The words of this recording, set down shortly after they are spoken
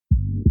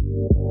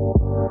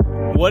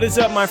What is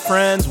up, my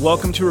friends?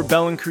 Welcome to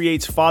Rebel and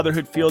Create's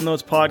Fatherhood Field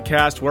Notes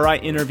podcast, where I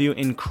interview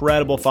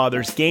incredible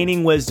fathers,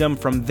 gaining wisdom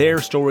from their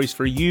stories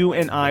for you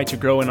and I to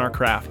grow in our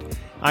craft.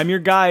 I'm your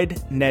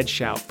guide, Ned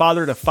Shout,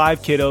 father to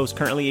 5 kiddos,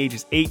 currently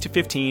ages 8 to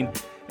 15,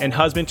 and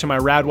husband to my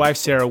rad wife,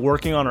 Sarah,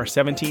 working on our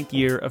 17th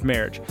year of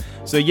marriage.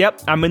 So yep,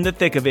 I'm in the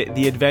thick of it,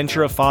 the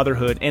adventure of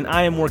fatherhood, and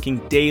I am working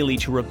daily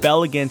to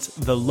rebel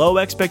against the low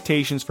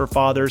expectations for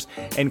fathers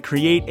and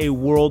create a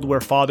world where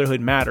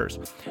fatherhood matters.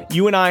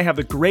 You and I have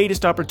the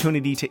greatest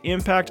opportunity to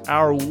impact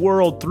our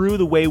world through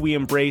the way we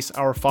embrace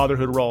our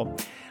fatherhood role.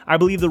 I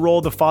believe the role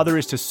of the father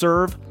is to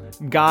serve,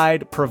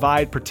 guide,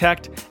 provide,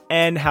 protect,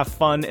 and have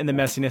fun in the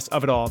messiness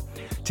of it all.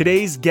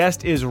 Today's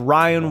guest is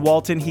Ryan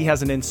Walton. He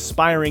has an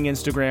inspiring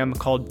Instagram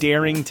called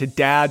Daring to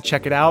Dad.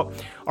 Check it out.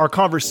 Our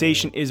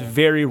conversation is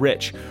very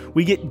rich.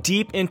 We get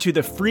deep into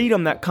the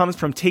freedom that comes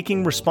from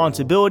taking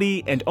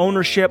responsibility and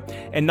ownership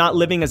and not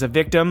living as a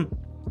victim.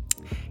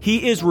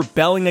 He is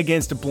rebelling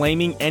against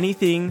blaming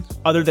anything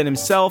other than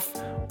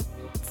himself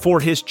for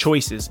his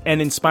choices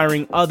and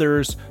inspiring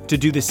others to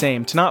do the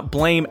same, to not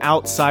blame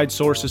outside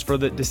sources for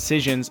the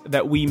decisions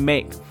that we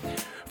make.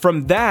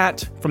 From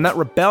that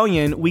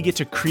rebellion, we get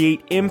to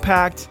create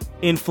impact,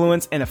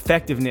 influence, and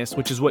effectiveness,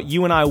 which is what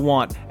you and I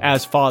want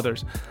as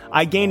fathers.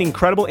 I gained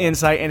incredible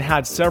insight and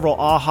had several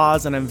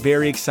ahas, and I'm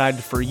very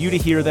excited for you to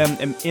hear them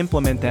and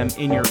implement them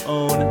in your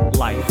own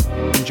life.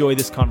 Enjoy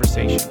this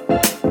conversation.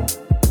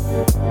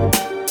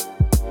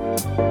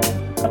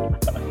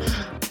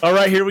 All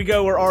right, here we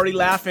go. We're already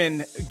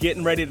laughing,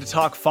 getting ready to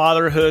talk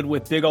fatherhood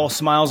with big ol'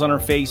 smiles on our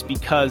face,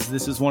 because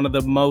this is one of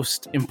the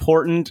most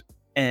important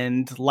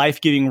and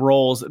life-giving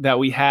roles that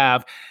we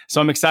have.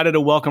 So I'm excited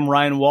to welcome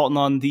Ryan Walton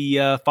on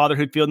the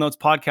Fatherhood Field Notes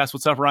podcast.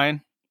 What's up,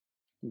 Ryan?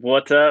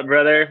 What's up,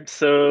 brother?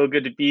 So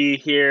good to be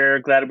here.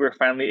 Glad we're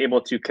finally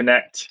able to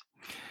connect.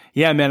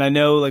 Yeah, man, I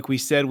know, like we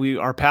said,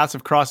 our paths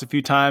have crossed a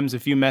few times, a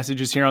few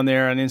messages here and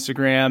there on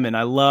Instagram, and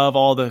I love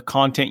all the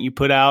content you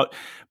put out.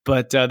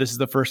 But this is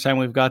the first time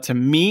we've got to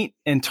meet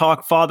and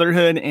talk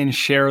fatherhood and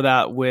share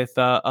that with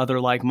other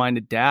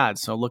like-minded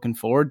dads. So looking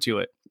forward to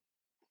it.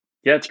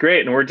 Yeah, it's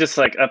great. And we're just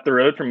like up the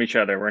road from each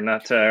other. We're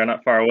not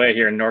far away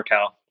here in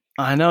NorCal.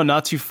 I know,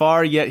 not too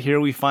far, yet here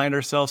we find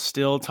ourselves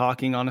still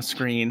talking on a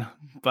screen.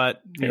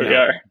 But here we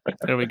are.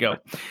 There we go.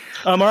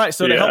 All right.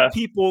 So to help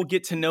people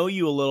get to know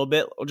you a little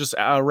bit, we'll just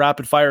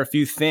rapid fire a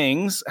few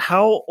things.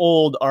 How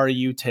old are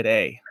you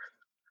today?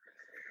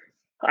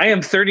 I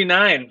am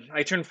 39.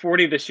 I turned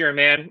 40 this year,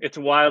 man. It's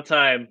a wild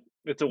time.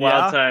 It's a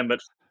wild time, but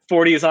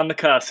 40 is on the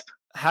cusp.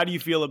 How do you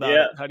feel about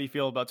it? How do you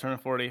feel about turning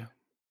 40?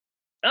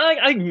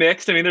 I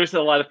mixed. I mean, there's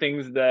a lot of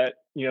things that,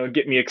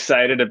 get me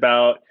excited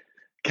about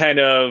kind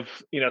of,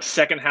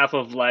 second half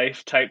of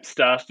life type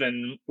stuff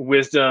and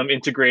wisdom,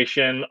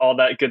 integration, all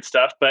that good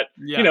stuff. But,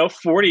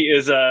 40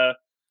 is that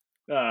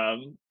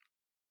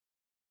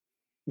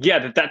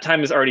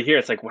time is already here.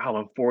 It's like, wow,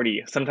 I'm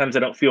 40. Sometimes I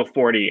don't feel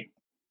 40.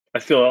 I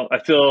feel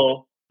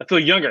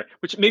younger,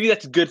 which maybe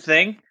that's a good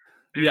thing.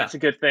 It's a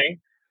good thing.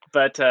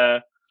 But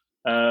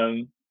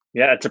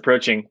it's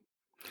approaching.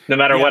 No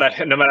matter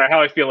no matter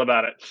how I feel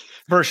about it.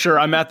 For sure.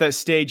 I'm at that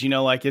stage,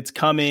 like it's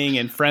coming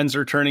and friends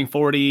are turning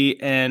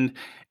 40, and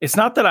it's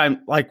not that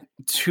I'm like,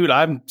 dude,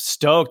 I'm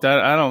stoked.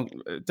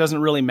 It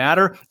doesn't really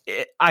matter.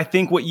 I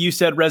think what you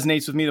said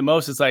resonates with me the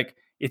most. Is like,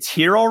 it's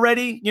here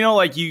already.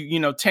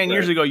 10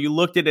 years ago, you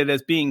looked at it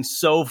as being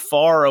so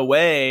far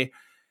away.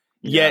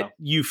 Yet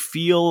you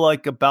feel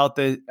like you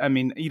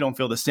don't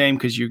feel the same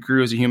because you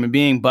grew as a human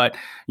being, but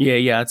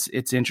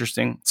it's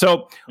interesting.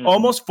 So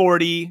almost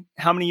 40,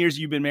 how many years have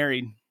you been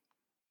married?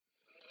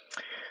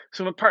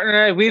 So my partner and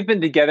I, we've been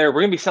together.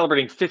 We're going to be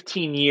celebrating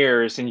 15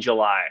 years in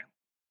July.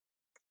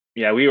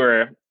 Yeah, we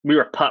were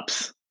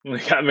pups when we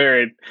got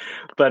married,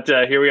 but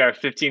here we are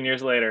 15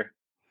 years later.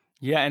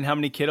 Yeah. And how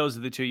many kiddos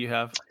do the two you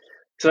have?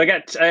 So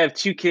I have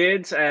 2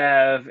 kids. I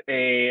have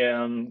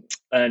an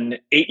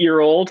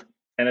 8-year-old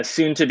and a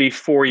soon-to-be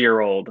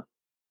 4-year-old.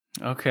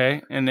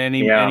 Okay, and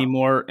any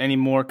more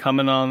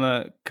coming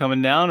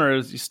down, or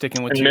is you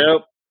sticking with 2?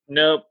 Nope.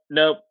 No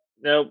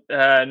more.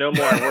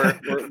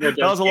 We're that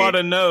was a lot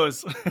of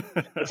no's.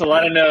 It's a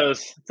lot of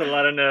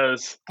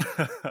no's.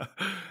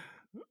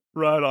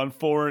 Right on,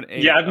 4 and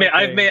 8. Yeah,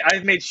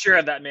 I've made sure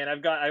of that, man.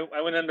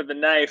 I went under the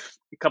knife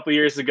a couple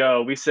years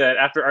ago. We said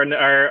after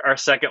our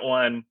second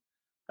one,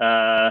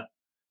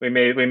 we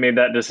made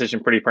that decision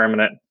pretty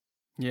permanent.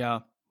 Yeah.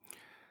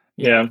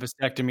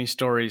 Vasectomy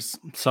stories,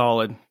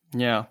 solid.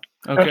 Yeah.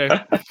 Okay.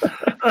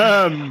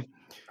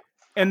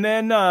 And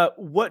then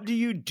what do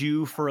you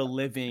do for a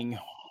living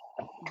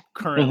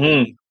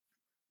currently?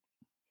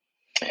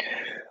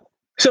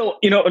 So,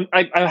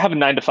 I have a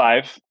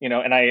 9-to-5,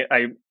 and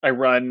I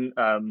run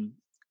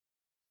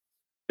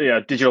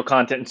digital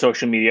content and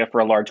social media for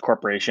a large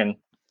corporation.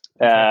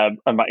 In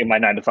my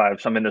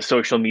 9-to-5. So I'm in the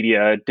social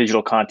media,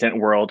 digital content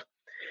world.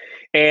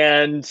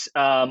 And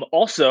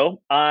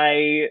also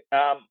I'm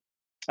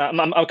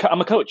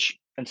a coach.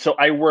 And so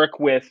I work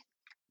with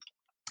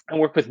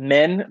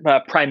men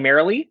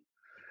primarily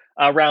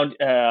around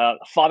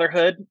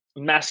fatherhood,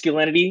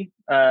 masculinity,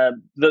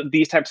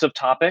 these types of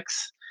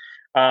topics.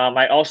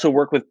 I also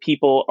work with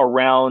people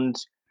around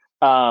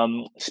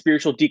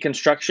spiritual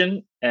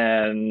deconstruction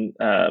and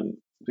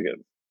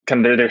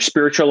kind of their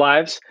spiritual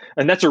lives.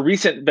 And that's a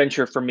recent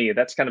venture for me.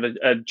 That's kind of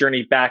a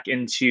journey back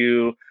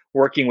into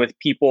working with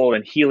people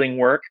and healing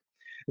work.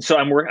 So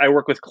I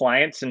work with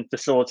clients and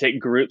facilitate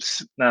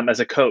groups as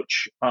a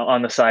coach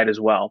on the side as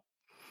well.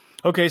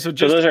 Okay, so So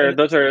just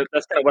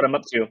that's kind of what I'm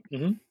up to.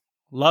 Mm-hmm.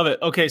 love it.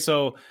 Okay,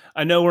 so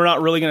I know we're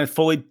not really going to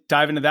fully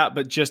dive into that,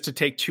 but just to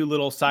take two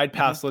little side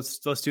paths,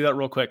 Mm-hmm. let's do that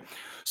real quick.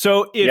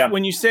 So if Yeah.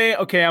 when you say,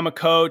 okay, I'm a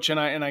coach and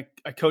I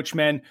coach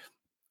men,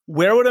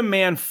 where would a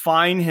man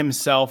find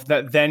himself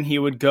that then he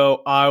would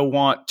go, I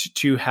want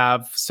to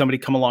have somebody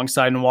come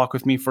alongside and walk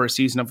with me for a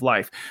season of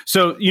life?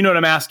 So you know what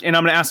I'm asking, and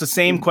I'm going to ask the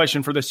same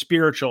question for the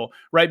spiritual,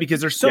 right?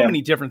 Because there's so Yeah.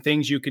 many different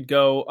things you could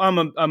go. I'm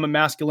a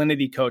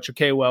masculinity coach.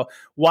 Okay, well,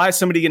 why is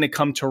somebody going to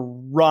come to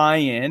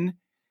Ryan?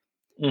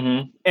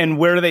 Mm-hmm. And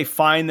where do they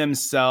find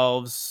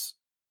themselves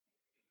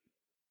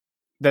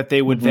that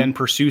they would Mm-hmm. then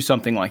pursue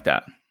something like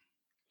that?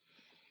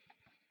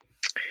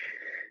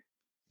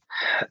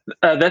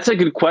 That's a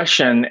good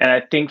question, and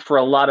I think for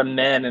a lot of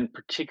men in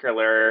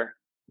particularly,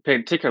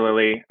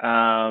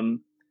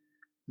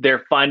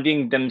 they're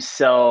finding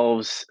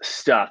themselves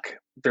stuck.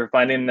 They're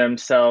finding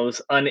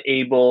themselves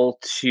unable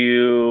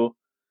to.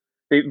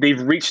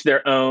 They've reached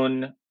their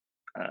own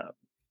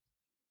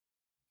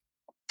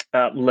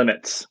uh,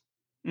 limits.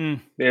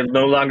 Mm, They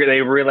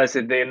realize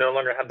that they no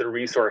longer have the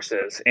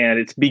resources, and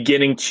it's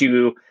beginning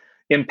to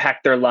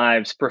impact their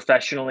lives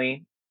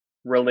professionally,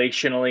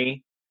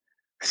 relationally,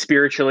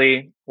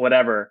 spiritually,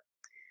 whatever.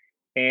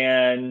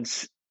 And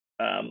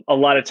a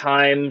lot of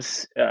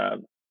times,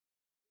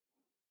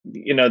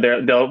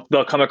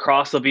 they'll come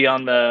across, they'll be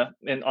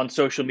on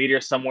social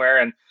media somewhere,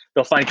 and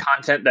they'll find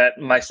content that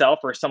myself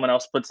or someone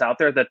else puts out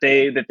there that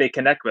they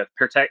connect with.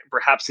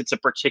 Perhaps it's a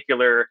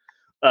particular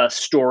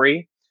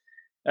story.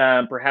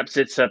 Perhaps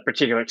it's a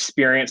particular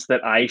experience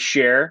that I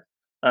share.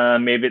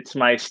 Maybe it's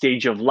my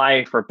stage of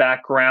life or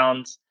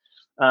background.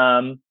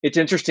 It's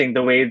interesting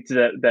the way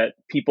that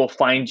people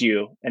find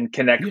you and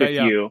connect yeah, with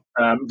yeah. you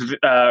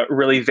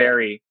really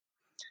vary.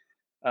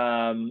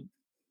 Um,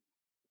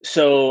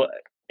 so,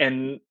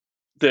 and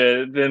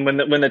then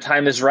when the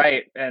time is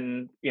right,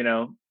 and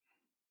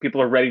people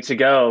are ready to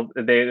go,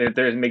 they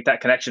make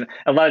that connection.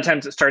 A lot of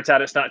times it starts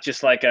out, it's not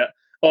just like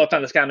oh, I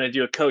found this guy, I'm going to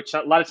do a coach. A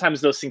lot of times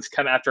those things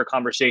come after a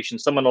conversation.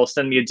 Someone will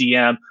send me a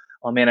DM.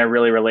 Oh man, I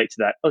really relate to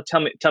that. Oh,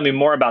 tell me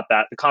more about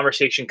that. The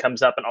conversation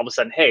comes up, and all of a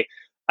sudden, hey,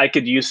 I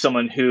could use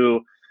someone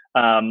who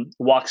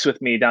walks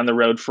with me down the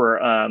road for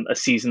a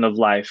season of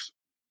life.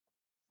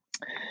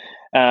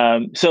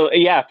 So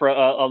yeah, for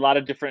a lot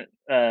of different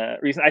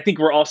reasons. I think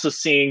we're also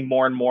seeing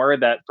more and more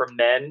that for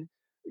men,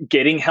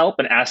 getting help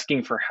and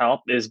asking for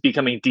help is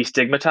becoming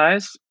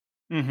destigmatized.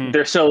 Mm-hmm.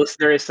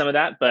 There is some of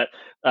that, but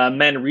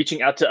men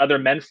reaching out to other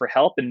men for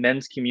help in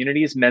men's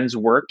communities, men's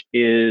work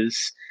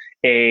is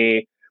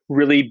a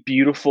really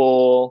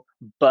beautiful,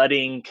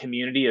 budding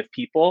community of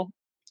people,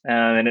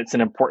 and it's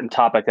an important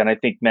topic. And I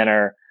think men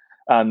are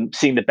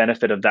seeing the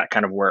benefit of that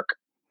kind of work.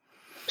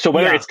 So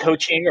whether Yeah, it's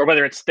coaching or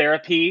whether it's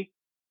therapy,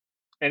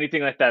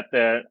 anything like that,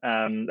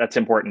 that's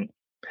important.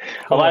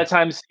 A lot of cool.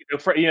 times,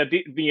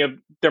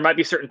 there might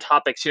be certain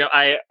topics.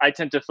 I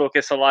tend to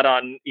focus a lot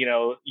on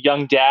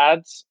young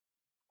dads,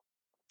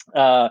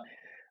 uh,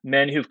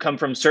 men who've come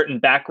from certain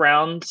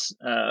backgrounds,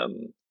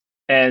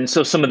 and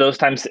so some of those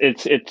times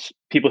it's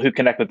people who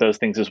connect with those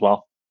things as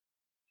well.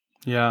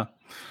 Yeah.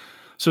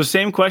 So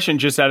same question,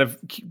 just out of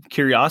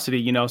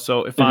curiosity,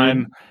 so if Hmm.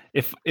 I'm,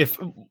 if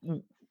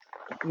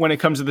when it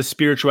comes to the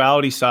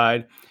spirituality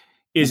side,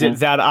 is Hmm. it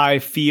that I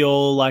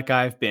feel like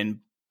I've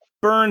been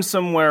burned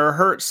somewhere,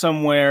 hurt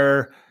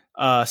somewhere,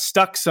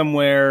 stuck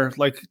somewhere?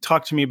 Like,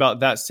 talk to me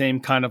about that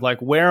same kind of like,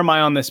 where am I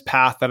on this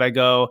path that I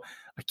go,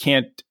 I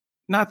can't,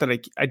 not that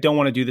I don't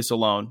want to do this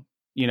alone,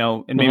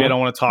 and maybe I Hmm. don't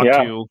want to talk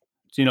Yeah.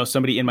 to,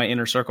 somebody in my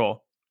inner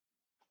circle.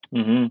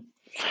 Hmm.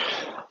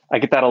 I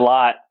get that a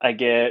lot. I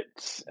get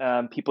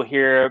people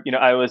here.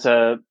 I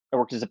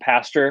worked as a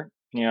pastor.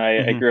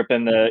 I Hmm. grew up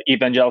in the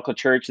evangelical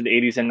church in the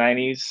 80s and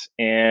 90s,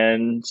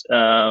 and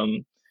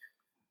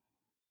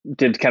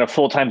did kind of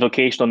full time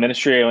vocational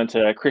ministry. I went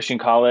to a Christian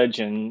college,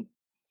 and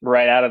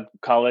right out of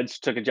college,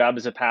 took a job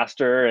as a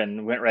pastor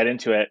and went right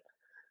into it.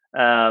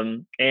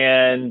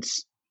 And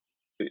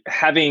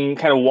having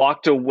kind of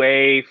walked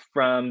away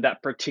from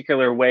that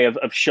particular way of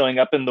showing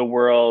up in the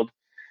world,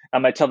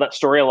 I tell that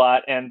story a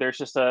lot, and there's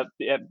just other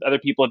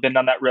people have been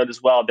down that road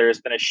as well. There's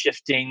been a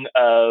shifting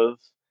of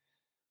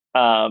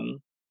um,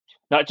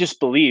 not just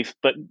belief,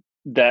 but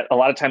that a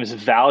lot of times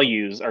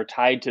values are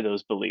tied to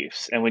those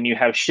beliefs. And when you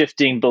have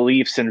shifting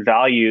beliefs and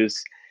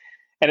values,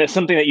 and it's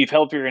something that you've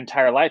held for your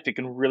entire life, it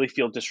can really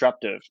feel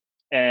disruptive.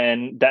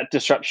 And that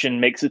disruption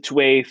makes its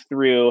way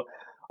through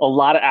a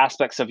lot of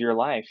aspects of your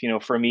life.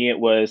 For me, it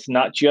was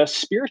not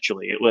just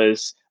spiritually, it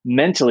was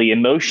mentally,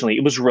 emotionally,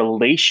 it was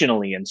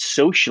relationally and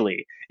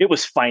socially, it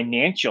was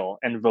financial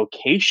and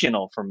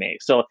vocational for me.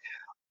 So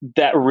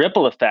that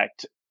ripple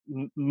effect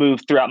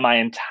moved throughout my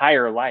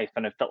entire life,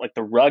 and it felt like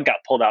the rug got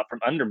pulled out from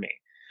under me.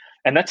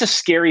 And that's a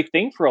scary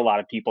thing for a lot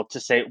of people to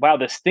say, wow,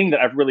 this thing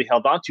that I've really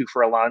held on to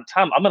for a long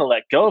time, I'm going to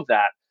let go of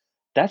that.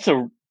 That's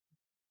a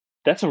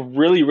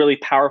really, really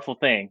powerful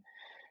thing.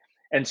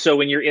 And so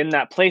when you're in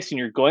that place and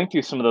you're going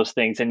through some of those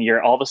things and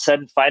you're all of a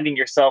sudden finding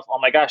yourself, oh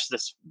my gosh,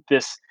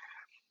 this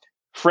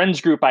friends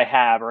group I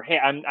have, or hey,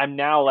 I'm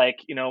now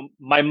like,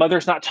 my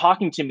mother's not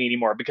talking to me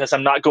anymore because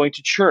I'm not going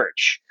to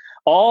church.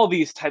 All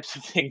these types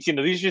of things,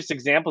 these are just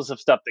examples of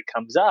stuff that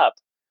comes up.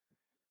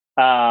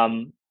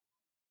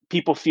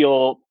 People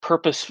feel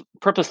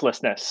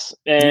purposelessness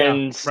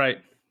and right.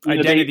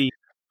 Identity.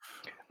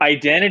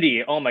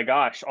 Identity. Oh my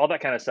gosh, all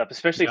that kind of stuff,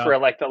 especially for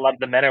like a lot of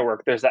the men I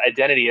work, there's that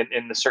identity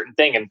in a certain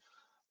thing. And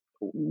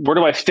where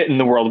do I fit in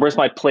the world? Where's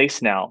my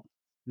place now?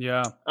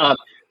 Yeah.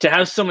 To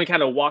have someone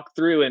kind of walk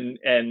through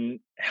and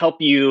help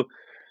you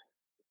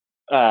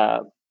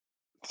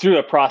through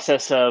a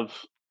process of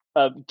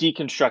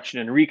deconstruction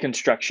and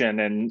reconstruction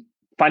and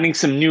finding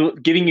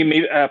giving you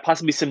maybe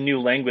possibly some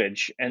new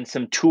language and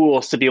some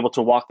tools to be able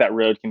to walk that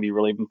road can be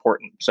really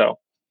important. So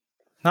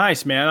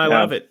nice, man. I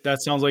love it.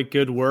 That sounds like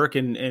good work.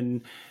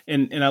 And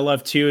I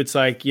love too. It's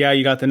like, yeah,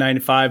 you got the 9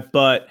 to 5,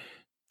 but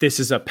this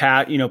is a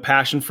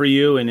passion for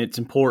you and it's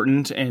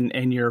important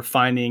and you're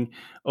finding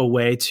a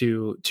way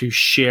to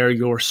share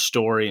your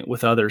story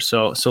with others.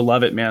 So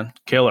love it, man.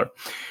 Killer.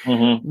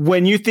 Mm-hmm.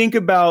 When you think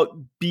about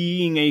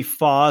being a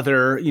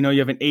father, you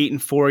have an 8 and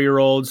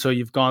 4-year-old, so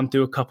you've gone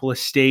through a couple of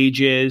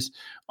stages.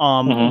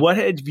 What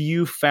have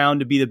you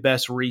found to be the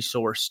best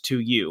resource to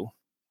you?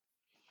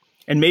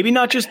 And maybe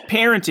not just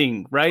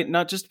parenting, right?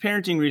 Not just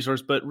parenting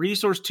resource, but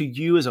resource to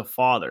you as a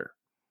father.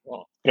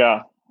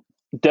 Yeah,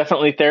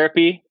 definitely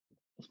therapy.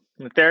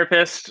 I'm a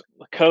therapist,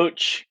 a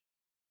coach,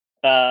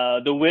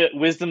 the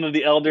wisdom of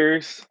the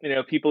elders,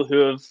 people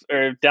who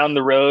are down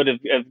the road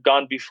have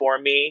gone before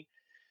me.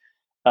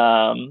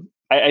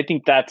 I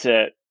think that's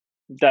it.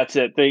 That's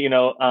it.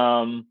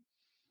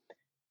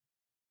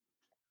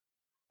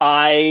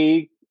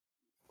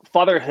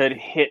 Fatherhood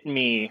hit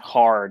me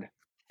hard.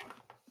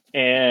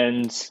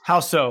 And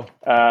how so?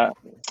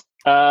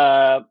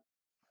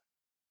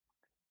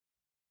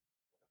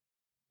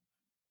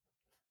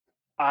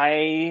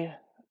 I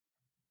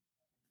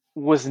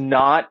was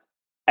not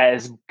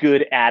as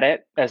good at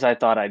it as I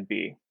thought I'd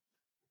be.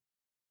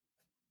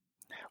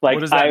 Like,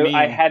 what does that mean?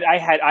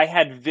 I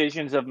had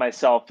visions of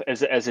myself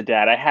as a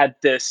dad. I had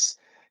this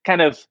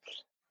kind of,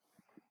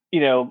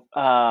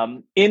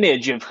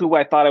 image of who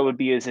I thought I would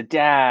be as a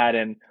dad,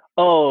 and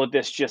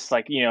this just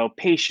like,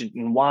 patient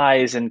and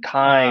wise and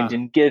kind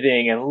and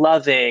giving and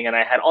loving, and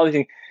I had all these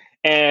things,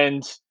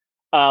 and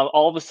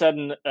all of a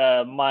sudden,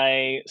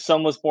 my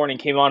son was born and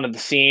came onto the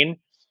scene,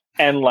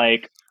 and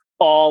like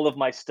all of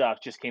my stuff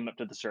just came up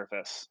to the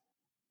surface.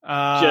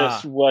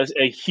 Just was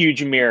a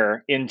huge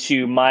mirror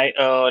into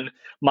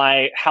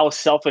how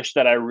selfish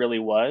that I really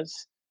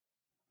was,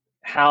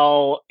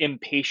 how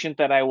impatient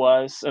that I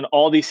was, and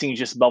all these things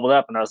just bubbled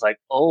up. And I was like,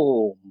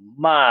 oh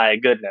my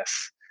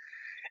goodness.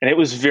 And it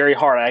was very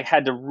hard. I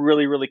had to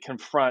really, really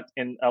confront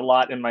a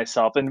lot in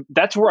myself. And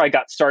that's where I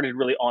got started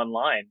really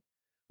online.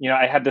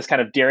 I had this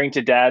kind of daring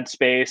to dad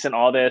space and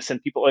all this.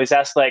 And people always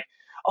ask like,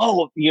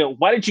 oh,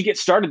 why did you get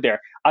started there?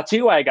 I'll tell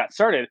you why I got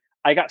started.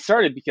 I got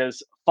started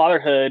because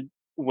fatherhood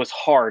was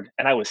hard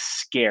and I was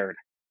scared.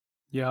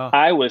 Yeah.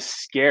 I was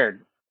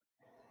scared.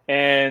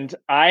 And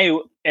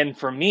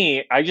for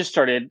me, I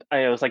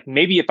was like,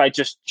 maybe if I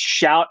just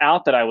shout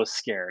out that I was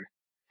scared,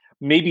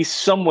 maybe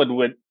someone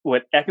would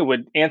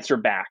answer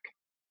back.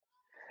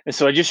 And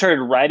so I just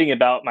started writing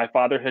about my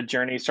fatherhood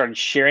journey, started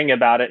sharing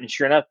about it. And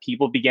sure enough,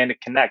 people began to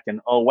connect. And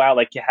oh, wow,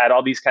 like you had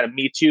all these kind of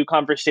Me Too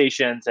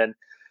conversations and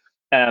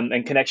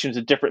connections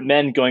with different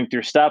men going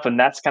through stuff. And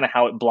that's kind of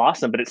how it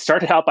blossomed. But it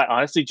started out by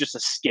honestly just a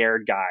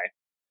scared guy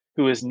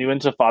who was new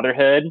into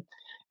fatherhood.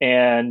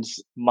 And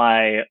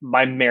my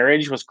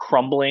marriage was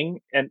crumbling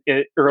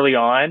early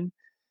on.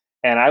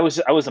 And I was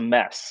a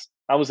mess.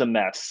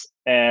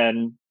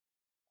 And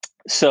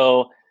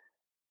so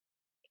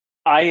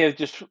I have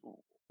just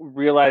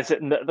realized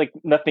that like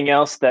nothing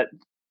else that,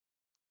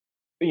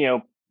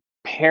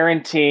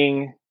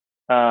 parenting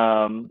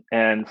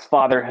and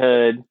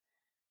fatherhood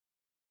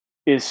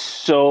is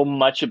so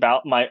much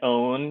about my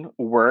own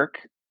work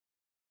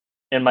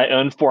and my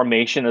own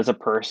formation as a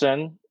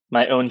person,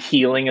 my own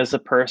healing as a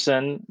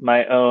person,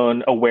 my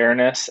own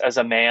awareness as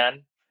a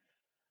man.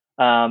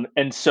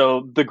 And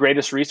so the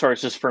greatest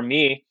resources for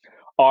me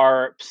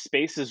are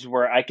spaces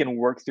where I can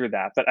work through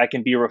that I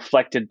can be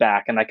reflected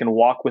back and I can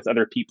walk with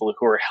other people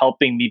who are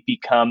helping me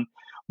become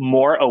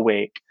more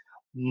awake,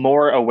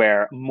 more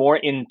aware, more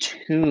in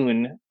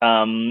tune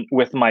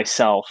with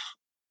myself.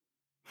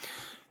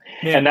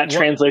 Man, and that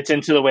translates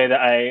into the way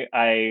that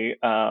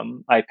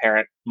I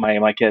parent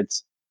my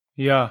kids.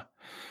 Yeah.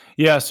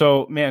 Yeah.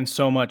 So man,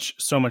 so much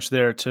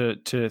there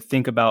to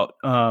think about.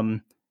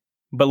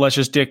 But let's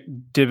just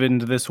dive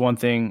into this one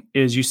thing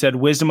is you said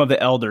wisdom of the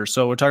elders.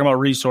 So we're talking about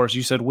resource.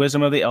 You said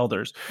wisdom of the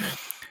elders.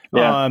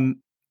 Yeah.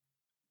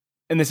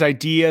 and this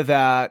idea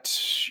that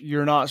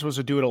you're not supposed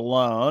to do it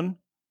alone.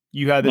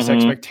 You had this Mm-hmm.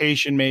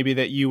 expectation maybe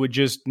that you would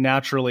just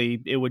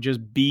naturally, it would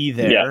just be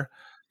Yeah. there.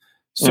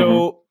 Mm-hmm.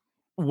 So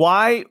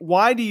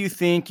why do you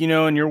think,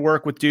 in your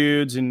work with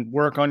dudes and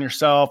work on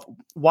yourself,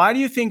 why do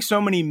you think so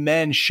many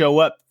men show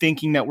up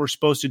thinking that we're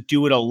supposed to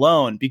do it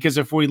alone? Because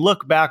if we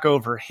look back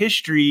over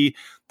history,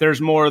 there's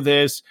more of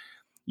this,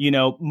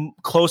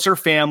 closer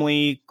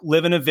family,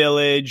 live in a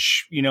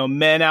village,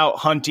 men out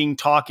hunting,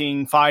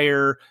 talking,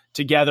 fire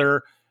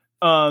together.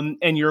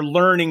 And you're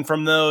learning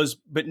from those.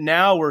 But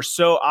now we're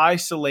so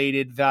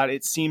isolated that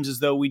it seems as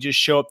though we just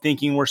show up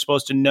thinking we're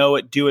supposed to know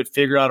it, do it,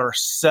 figure out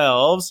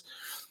ourselves.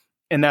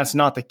 And that's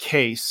not the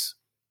case.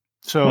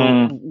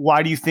 So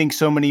why do you think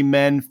so many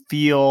men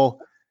feel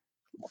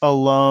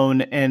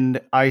alone and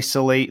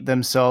isolate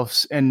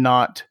themselves and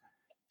not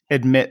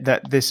admit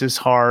that this is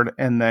hard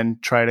and then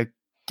try to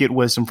get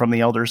wisdom from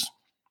the elders?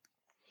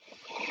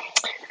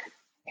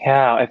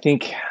 Yeah, I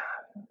think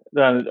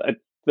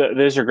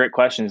those are great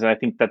questions. And I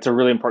think that's a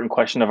really important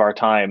question of our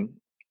time.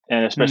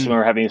 And especially when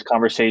we're having these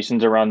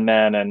conversations around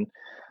men and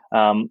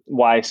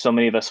why so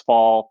many of us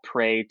fall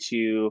prey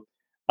to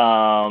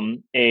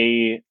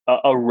a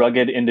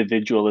rugged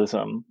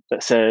individualism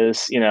that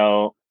says,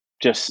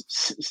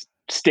 just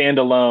stand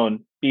alone,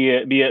 be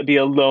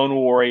a lone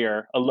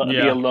warrior, be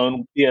a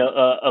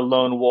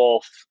lone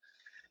wolf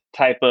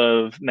type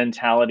of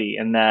mentality,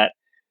 and that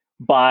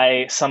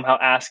by somehow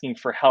asking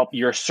for help,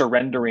 you're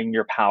surrendering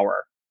your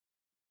power.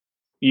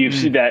 You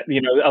see that,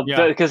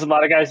 because a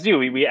lot of guys do.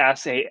 We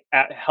ask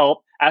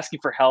help. Asking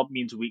for help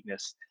means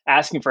weakness.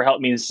 Asking for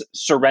help means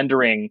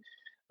surrendering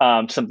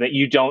something that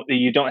you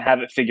don't have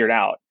it figured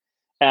out,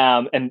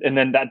 and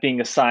then that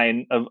being a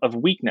sign of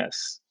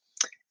weakness.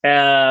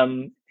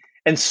 And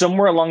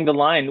somewhere along the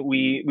line,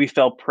 we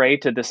fell prey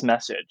to this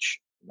message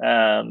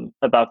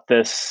about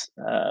this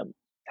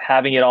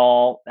having it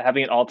all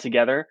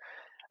together.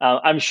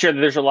 I'm sure that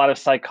there's a lot of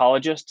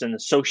psychologists and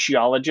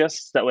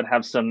sociologists that would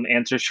have some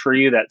answers for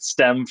you that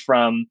stem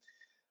from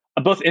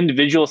both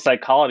individual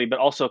psychology, but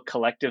also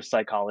collective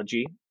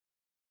psychology,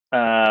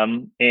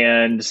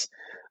 and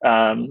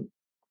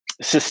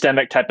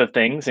systemic type of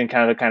things, and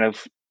kind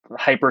of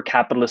hyper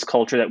capitalist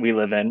culture that we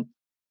live in.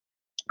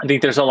 I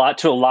think there's a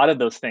lot of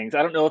those things.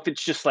 I don't know if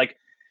it's just like,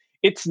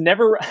 it's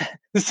never,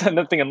 this is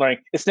another thing I'm learning.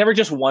 It's never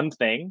just one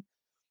thing.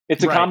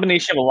 It's a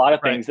combination of a lot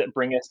of things that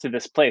bring us to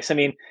this place. I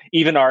mean,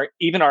 even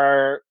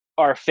our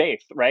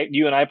faith, right?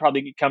 You and I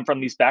probably come from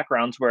these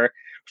backgrounds where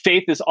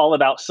faith is all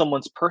about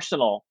someone's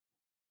personal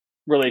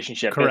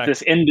relationship. Correct. It's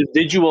this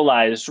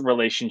individualized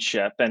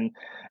relationship. And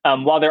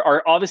while there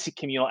are obviously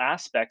communal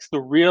aspects,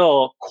 the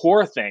real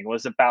core thing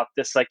was about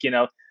this,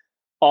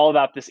 all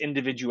about this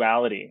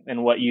individuality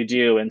and what you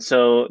do. And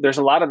so there's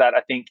a lot of that,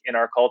 I think, in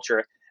our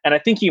culture. And I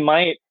think you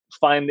might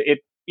find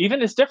it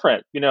even is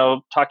different,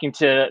 talking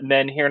to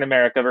men here in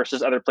America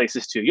versus other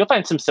places too. You'll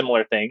find some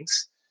similar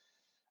things.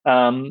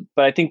 But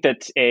I think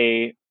that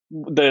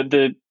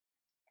the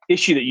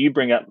issue that you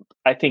bring up,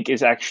 I think,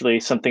 is actually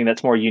something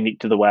that's more unique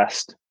to the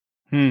West.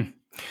 All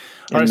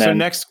right. So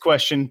next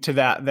question to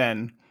that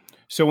then.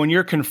 So when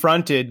you're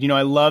confronted,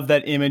 I love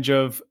that image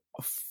of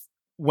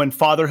when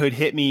fatherhood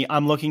hit me,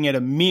 I'm looking at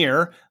a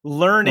mirror,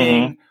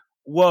 learning,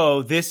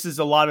 whoa, this is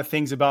a lot of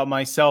things about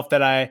myself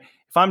that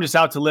if I'm just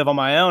out to live on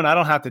my own, I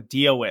don't have to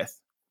deal with.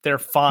 They're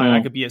fine.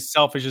 I could be as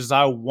selfish as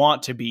I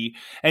want to be.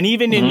 And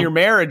even in your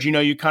marriage,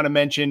 you kind of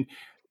mentioned,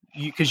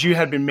 because you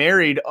had been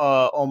married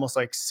almost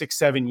like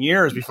 6-7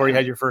 years before you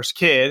had your first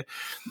kid.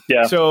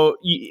 Yeah. So,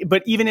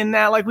 but even in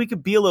that, we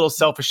could be a little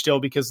selfish still,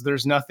 because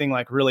there's nothing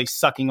really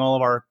sucking all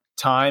of our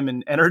time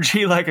and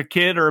energy like a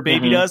kid or a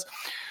baby does.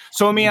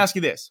 So let me ask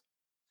you this.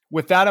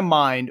 With that in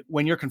mind,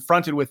 when you're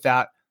confronted with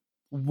that,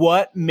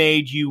 what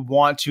made you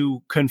want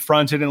to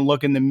confront it and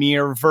look in the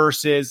mirror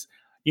versus,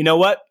 you know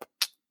what,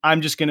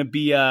 I'm just going to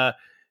be a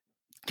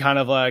kind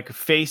of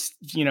face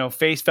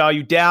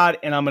value dad,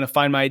 and I'm going to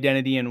find my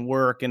identity in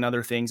work and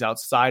other things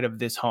outside of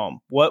this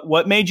home?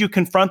 What made you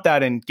confront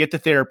that and get the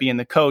therapy and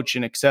the coach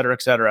and et cetera,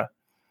 et cetera?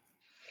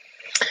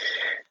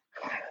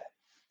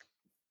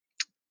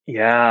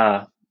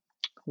 Yeah.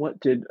 What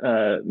did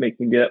make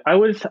me do it?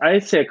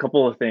 I'd say a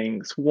couple of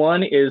things.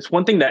 One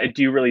thing that I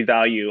do really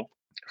value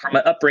from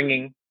my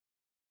upbringing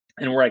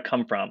and where I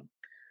come from.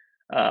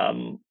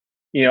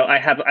 I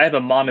have a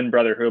mom and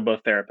brother who are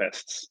both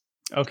therapists.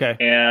 Okay.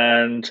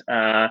 And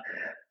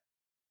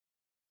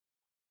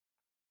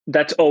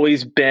that's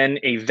always been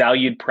a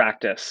valued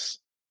practice,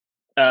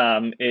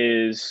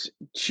 is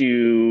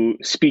to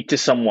speak to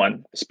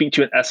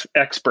an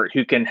expert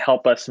who can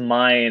help us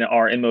mine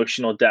our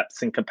emotional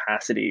depths and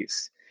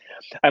capacities.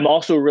 I'm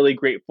also really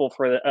grateful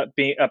for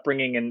the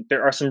upbringing, and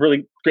there are some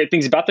really great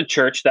things about the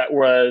church that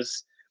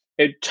was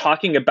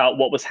talking about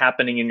what was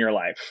happening in your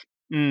life,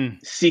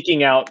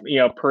 seeking out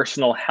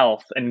personal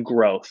health and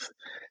growth.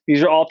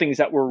 These are all things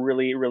that were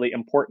really, really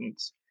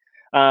important.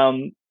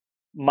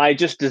 My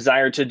just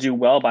desire to do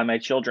well by my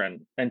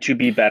children and to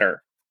be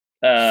better.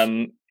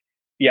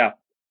 Yeah.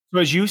 So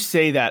as you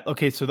say that,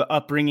 okay, so the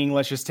upbringing,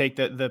 let's just take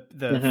the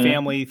Hmm.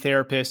 family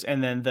therapist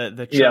and then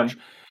the Yeah. church.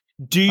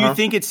 Do you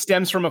think it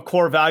stems from a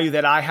core value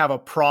that I have a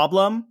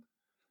problem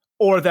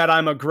or that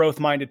I'm a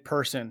growth-minded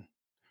person?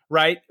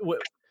 Right?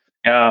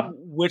 Yeah.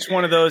 Which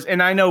one of those?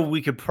 And I know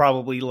we could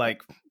probably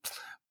like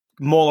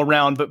mull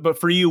around, but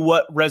for you,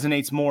 what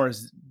resonates more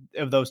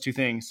of those two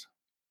things?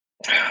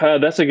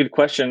 That's a good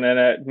question, and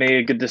it made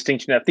a good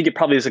distinction. I think it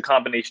probably is a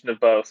combination of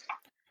both,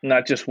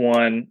 not just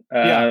one.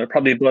 Yeah.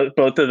 Probably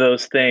both of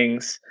those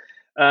things.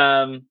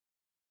 Um,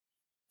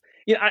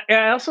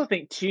 I also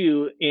think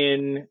too,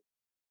 in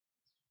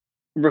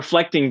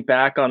reflecting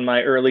back on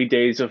my early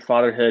days of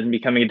fatherhood and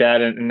becoming a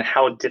dad, and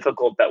how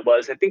difficult that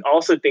was. I think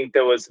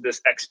there was this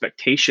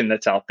expectation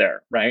that's out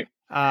there, right?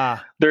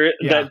 Ah,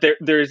 yeah.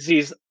 There's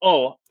these.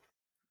 Oh,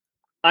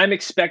 I'm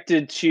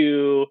expected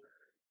to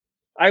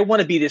I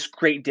want to be this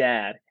great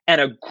dad.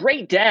 And a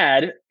great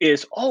dad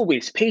is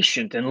always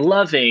patient and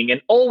loving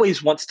and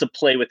always wants to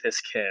play with his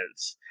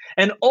kids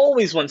and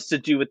always wants to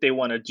do what they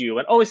want to do.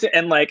 And always,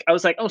 and like, I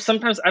was like, oh,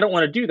 sometimes I don't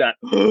want to do that.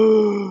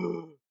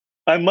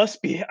 I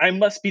must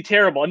be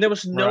terrible. And there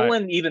was no Right.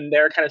 one even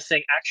there kind of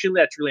saying, actually,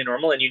 that's really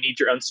normal and you need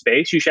your own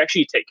space. You should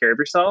actually take care of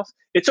yourself.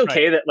 It's Right.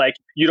 okay that like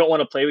you don't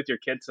want to play with your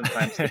kids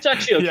sometimes. It's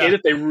actually okay Yeah.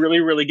 that they really,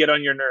 really get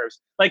on your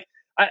nerves. Like,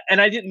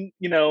 I didn't,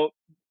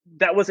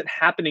 that wasn't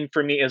happening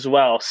for me as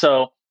well.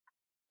 So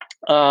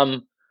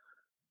um,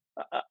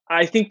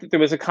 I think that there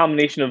was a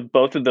combination of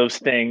both of those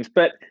things,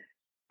 but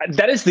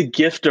that is the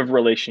gift of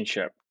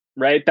relationship,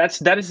 right?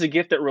 That is the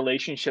gift that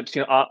relationships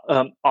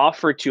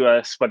offer to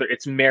us, whether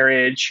it's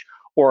marriage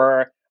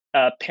or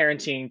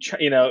parenting,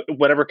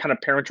 whatever kind of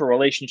parental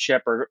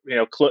relationship, or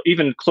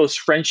even close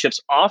friendships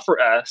offer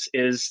us,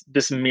 is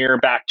this mirror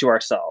back to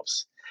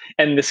ourselves,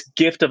 and this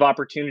gift of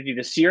opportunity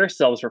to see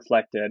ourselves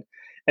reflected,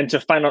 and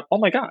to find out, oh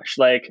my gosh,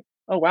 like,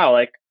 oh wow,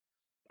 like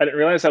I didn't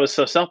realize I was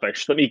so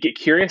selfish. Let me get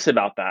curious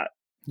about that.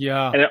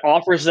 Yeah. And it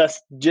offers us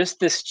just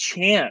this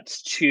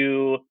chance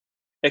to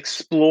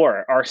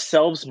explore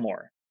ourselves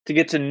more, to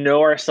get to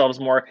know ourselves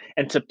more,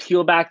 and to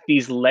peel back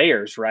these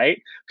layers, right?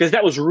 Because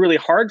that was really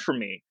hard for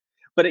me.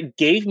 But it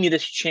gave me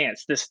this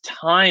chance, this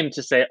time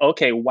to say,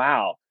 okay,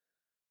 wow,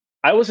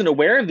 I wasn't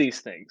aware of these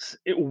things.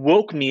 It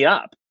woke me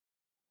up,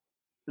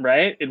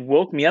 right? It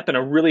woke me up in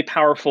a really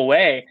powerful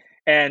way.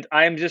 And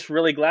I'm just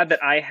really glad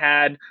that I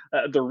had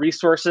the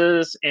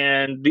resources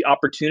and the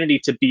opportunity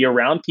to be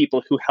around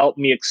people who helped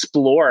me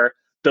explore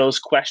those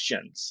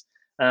questions.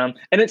 And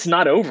it's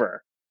not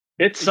over.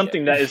 It's Yeah.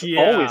 something that is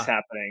always Yeah.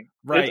 happening.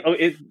 It's Right. oh,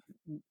 it.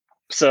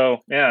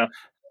 So yeah.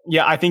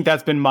 Yeah, I think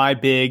that's been my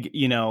big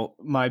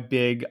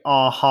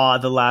aha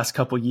the last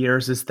couple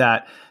years is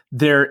that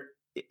there,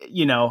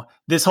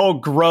 this whole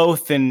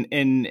growth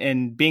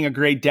and being a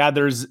great dad,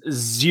 there's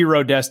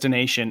zero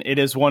destination. It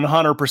is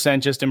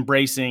 100% just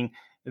embracing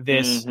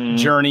this Hmm.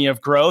 journey of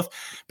growth.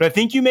 But I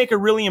think you make a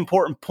really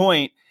important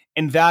point,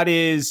 and that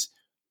is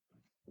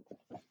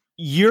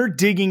you're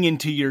digging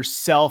into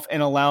yourself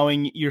and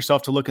allowing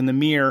yourself to look in the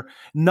mirror,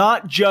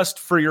 not just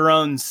for your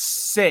own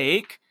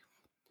sake,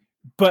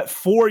 but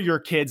for your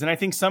kids. And I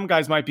think some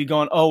guys might be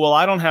going, oh, well,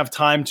 I don't have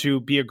time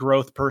to be a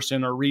growth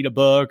person or read a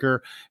book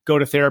or go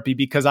to therapy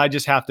because I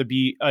just have to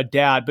be a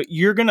dad. But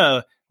you're going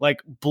to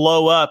like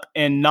blow up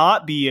and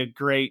not be a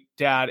great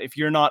dad if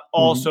you're not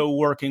Hmm. also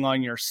working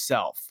on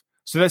yourself.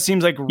 So that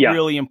seems like Yeah.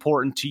 really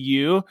important to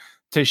you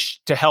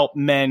to help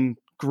men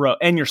grow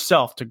and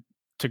yourself to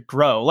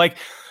grow. Like,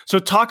 so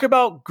talk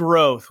about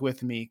growth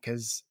with me,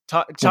 because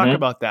talk Hmm.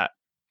 about that.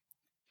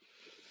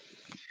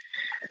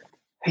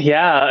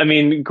 Yeah, I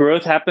mean,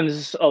 growth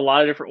happens a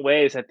lot of different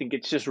ways. I think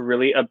it's just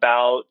really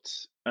about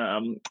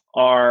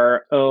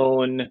our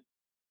own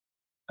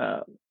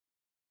uh,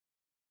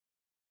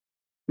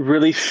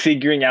 really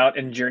figuring out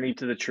and journey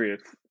to the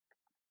truth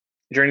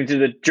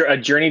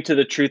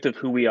of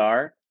who we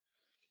are,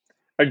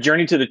 a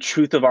journey to the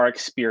truth of our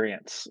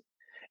experience.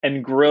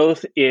 And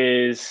growth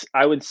is,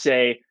 I would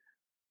say,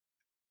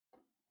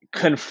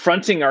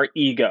 confronting our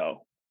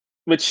ego,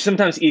 which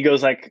sometimes ego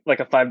is like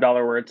a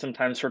 $5 word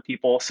sometimes for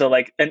people. So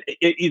like, and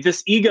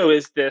this ego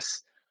is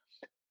this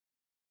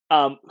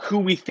who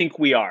we think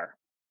we are,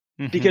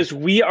 Hmm. because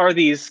we are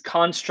these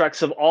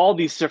constructs of all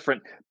these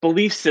different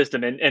belief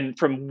system, and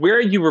from where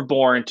you were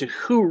born to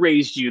who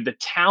raised you, the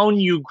town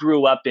you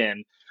grew up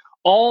in,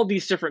 all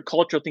these different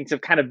cultural things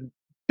have kind of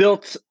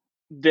built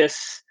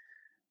this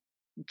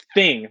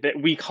thing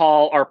that we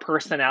call our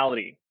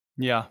personality,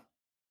 Yeah.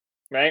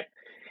 right?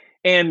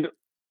 And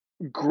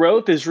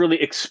growth is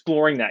really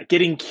exploring that,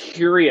 getting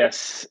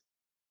curious,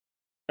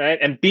 right?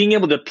 And being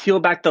able to peel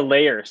back the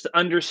layers to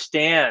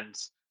understand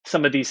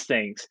some of these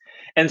things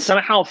and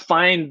somehow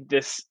find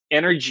this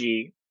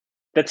energy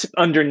that's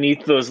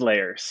underneath those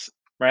layers,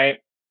 right?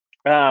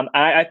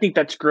 I think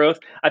that's growth.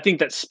 I think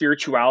that's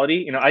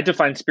spirituality. I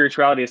define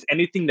spirituality as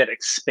anything that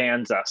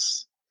expands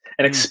us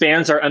and Mm.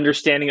 expands our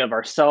understanding of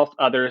ourself,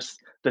 others,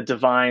 the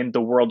divine,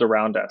 the world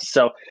around us.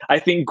 So I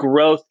think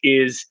growth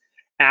is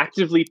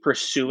actively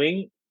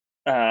pursuing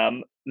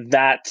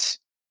that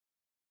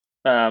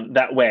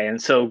way.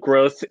 And so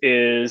growth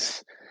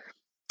is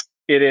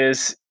It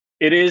is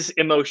it is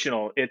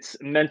emotional, it's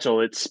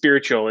mental, it's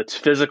spiritual, it's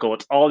physical,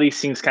 it's all these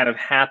things kind of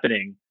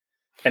happening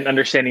and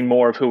understanding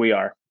more of who we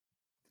are.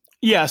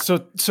 Yeah. So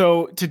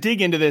to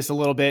dig into this a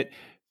little bit,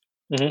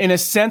 Mhm. in a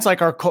sense,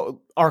 like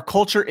our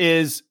culture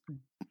is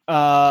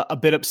a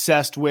bit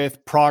obsessed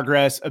with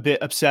progress, a bit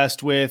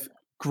obsessed with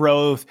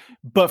growth,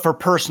 but for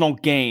personal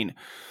gain.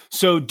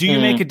 So, do you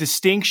make Mm. a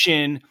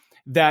distinction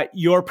that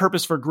your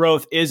purpose for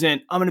growth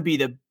isn't I'm going to be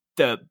the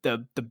the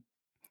the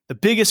the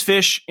biggest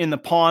fish in the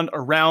pond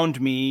around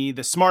me,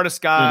 the smartest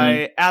Mhm.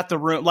 guy at the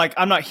room? Like,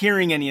 I'm not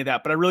hearing any of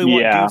that, but I really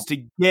want Yeah. dudes to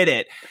get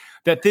it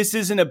that this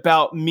isn't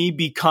about me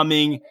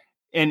becoming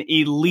an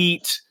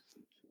elite,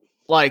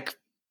 like,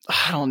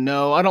 I don't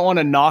know. I don't want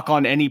to knock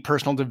on any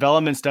personal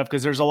development stuff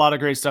because there's a lot of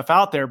great stuff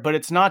out there, but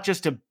it's not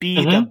just to be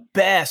the Mhm.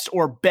 best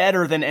or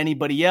better than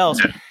anybody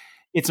else.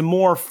 It's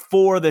more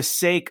for the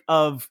sake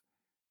of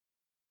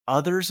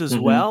others as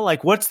Mhm. well.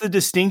 Like, what's the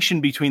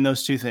distinction between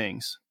those two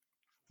things?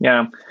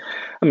 Yeah.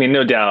 I mean,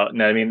 no doubt.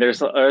 No, I mean,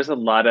 there's a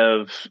lot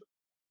of,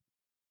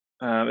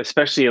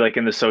 especially like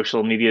in the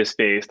social media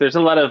space, there's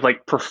a lot of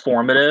like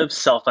performative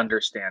self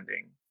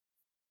understanding,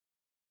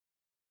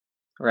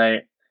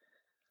 right?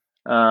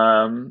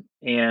 And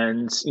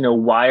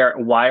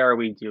why are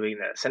we doing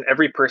this? And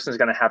every person is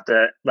going to have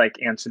to like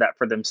answer that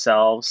for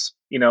themselves.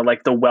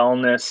 Like the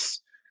wellness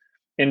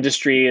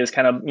industry is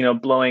kind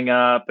of blowing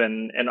up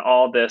and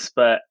all this,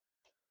 but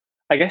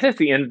I guess at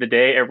the end of the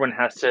day, everyone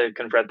has to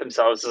confront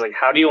themselves. Is like,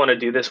 how do you want to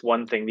do this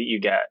one thing that you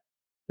get?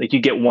 Like you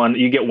get one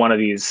of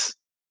these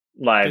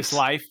This lives.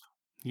 life?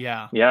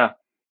 Yeah. Yeah.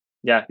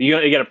 Yeah.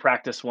 You got to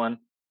practice one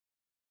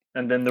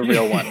and then the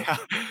real one. Yeah.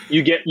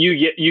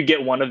 You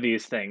get one of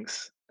these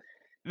things.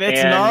 That's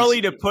And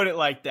gnarly to put it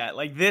like that.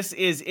 Like, this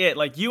is it.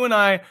 Like, you and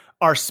I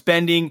are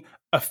spending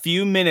a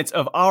few minutes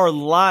of our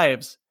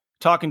lives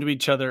talking to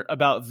each other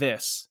about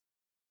this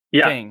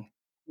yeah. thing,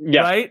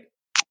 Yeah. right?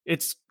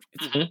 It's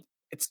it's Mhm.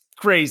 it's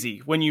crazy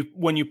when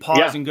you pause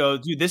Yeah. and go,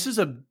 dude, this is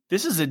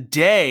a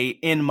day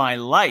in my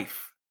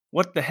life.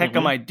 What the heck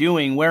am Mhm. I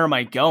doing? Where am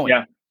I going?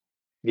 Yeah.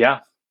 Yeah.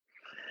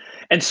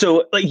 And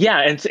so, like, yeah,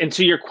 and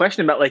to your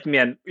question about like,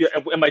 man,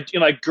 am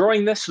I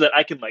growing this so that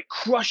I can like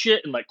crush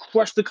it and like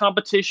crush the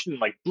competition and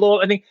like blow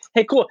up? I think,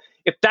 hey, cool.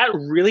 If that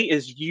really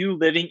is you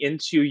living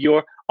into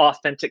your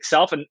authentic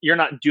self, and you're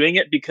not doing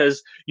it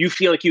because you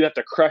feel like you have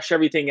to crush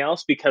everything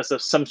else because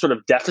of some sort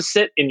of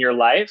deficit in your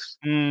life,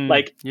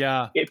 like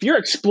Yeah. if you're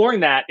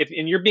exploring that, if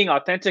and you're being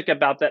authentic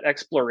about that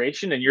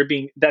exploration,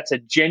 and that's a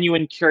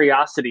genuine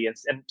curiosity,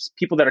 and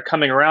people that are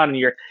coming around, and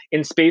you're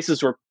in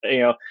spaces where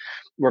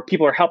where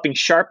people are helping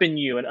sharpen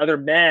you and other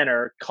men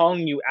are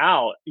calling you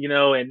out,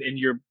 and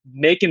you're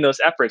making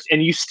those efforts,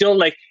 and you still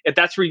like, if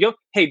that's where you go,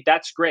 hey,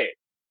 that's great.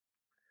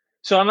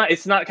 So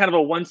it's not kind of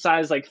a one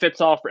size like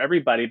fits all for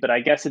everybody, but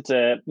I guess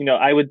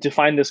I would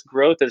define this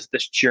growth as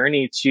this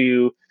journey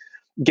to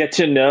get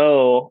to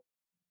know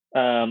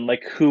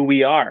like who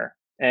we are,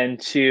 and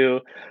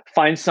to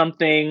find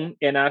something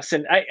in us.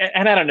 And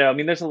I don't know, I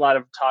mean, there's a lot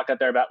of talk out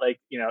there about like,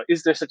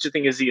 is there such a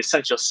thing as the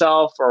essential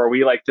self, or are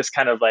we like this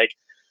kind of like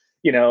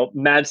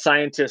mad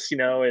scientists,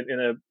 in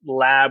a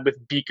lab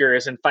with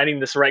beakers and finding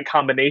this right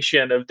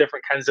combination of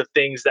different kinds of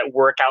things that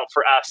work out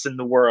for us in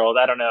the world.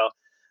 I don't know.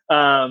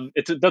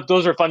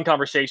 Those are fun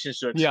conversations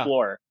to Yeah.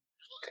 explore.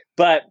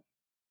 But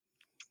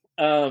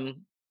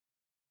um,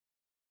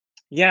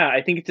 yeah,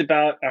 I think it's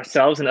about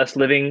ourselves and us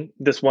living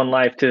this one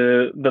life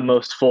to the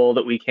most full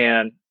that we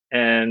can,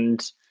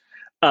 and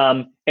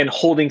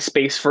holding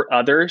space for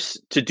others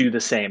to do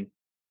the same.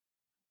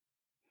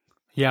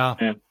 Yeah.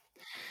 Yeah.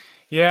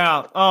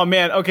 Yeah. Oh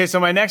man. Okay. So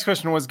my next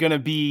question was going to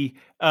be,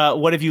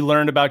 what have you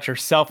learned about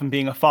yourself and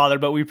being a father?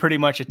 But we pretty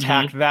much Hmm.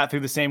 attacked that through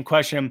the same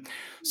question.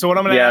 So what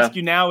I'm going to Yeah. ask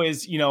you now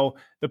is,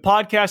 the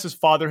podcast is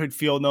Fatherhood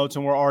Field Notes,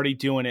 and we're already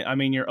doing it. I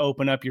mean, you're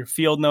open up your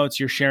field notes,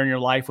 you're sharing your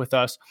life with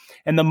us,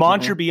 and the Hmm.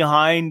 mantra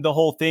behind the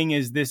whole thing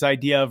is this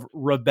idea of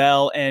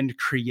rebel and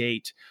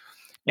create.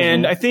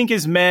 And Hmm. I think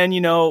as men,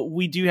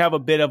 we do have a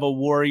bit of a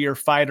warrior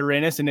fighter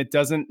in us, and it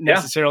doesn't Yeah.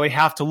 necessarily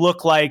have to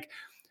look like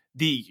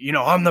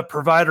I'm the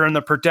provider and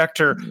the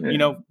protector, Yeah.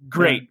 Yeah.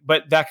 great,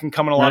 but that can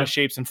come in a lot Yeah. of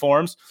shapes and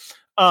forms.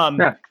 Um,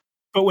 Yeah.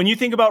 but when you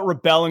think about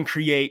rebel and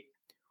create,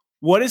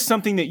 what is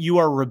something that you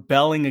are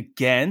rebelling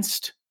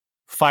against,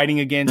 fighting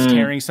against, Mm.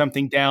 tearing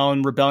something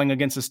down, rebelling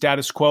against the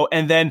status quo?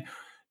 And then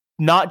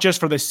not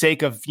just for the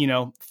sake of,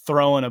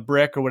 throwing a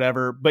brick or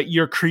whatever, but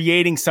you're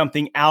creating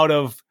something out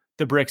of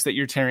the bricks that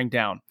you're tearing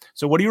down.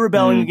 So what are you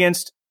rebelling Mm.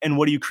 against, and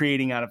what are you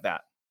creating out of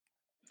that?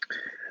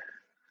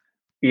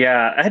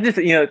 Yeah, I had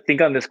to think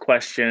on this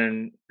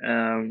question,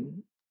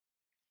 and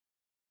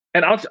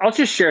I'll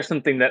just share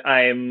something that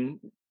I'm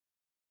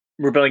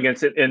rebelling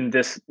against it in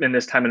this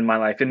time in my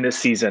life, in this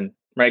season,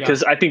 right? Yeah,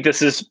 Because I think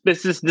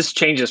this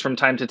changes from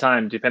time to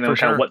time depending for on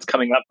kind of sure. what's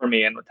coming up for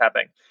me and what's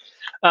happening.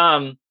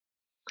 Um,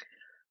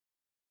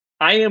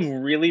 I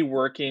am really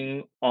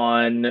working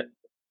on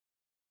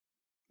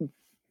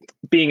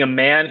being a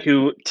man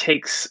who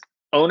takes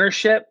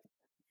ownership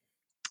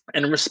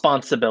and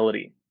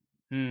responsibility.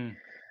 Mm,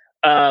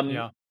 Um,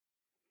 yeah.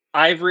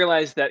 I've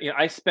realized that,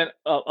 I spent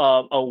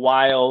a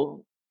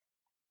while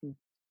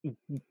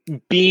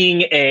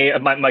being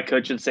my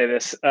coach would say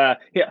this.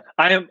 Yeah,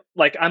 I'm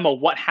a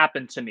what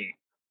happened to me.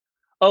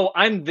 Oh,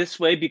 I'm this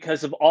way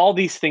because of all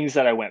these things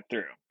that I went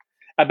through.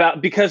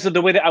 Because of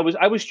the way that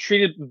I was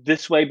treated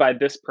this way by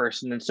this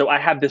person, and so I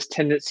have this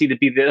tendency to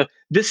be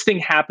this thing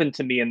happened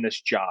to me in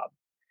this job.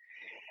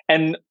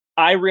 And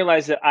I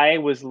realized that I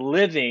was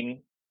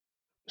living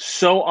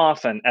so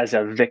often as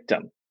a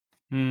victim.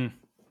 Mm.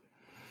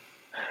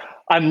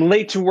 I'm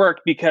late to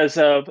work because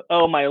of,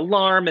 my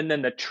alarm, and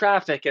then the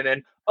traffic, and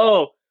then,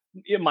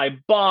 my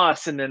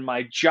boss, and then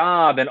my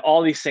job, and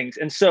all these things.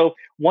 And so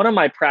one of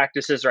my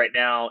practices right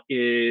now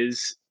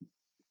is,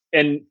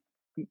 and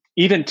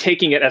even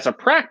taking it as a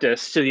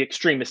practice to the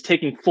extreme, is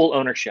taking full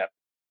ownership.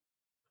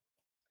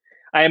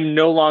 I am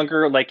no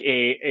longer like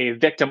a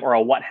victim or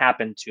a what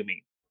happened to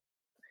me.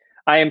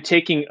 I am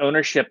taking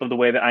ownership of the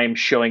way that I am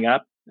showing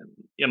up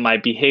in my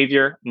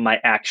behavior, my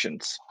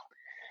actions.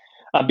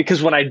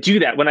 Because when I do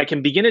that, when I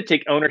can begin to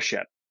take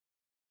ownership,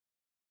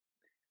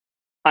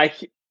 I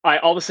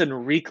all of a sudden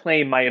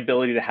reclaim my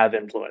ability to have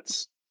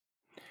influence.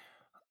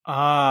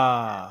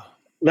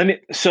 Let me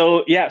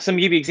give you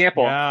an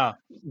example. Yeah.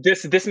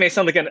 This may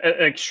sound like an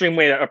extreme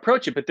way to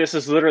approach it, but this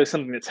is literally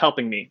something that's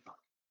helping me.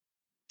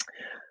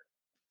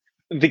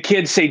 The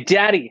kids say,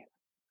 "Daddy,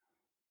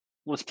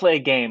 let's play a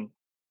game."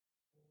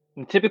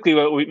 And typically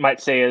what we might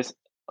say is,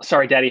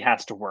 "Sorry, Daddy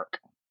has to work."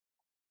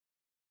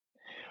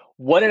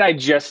 What did I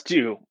just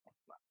do?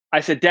 I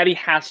said, "Daddy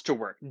has to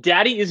work."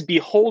 Daddy is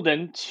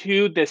beholden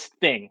to this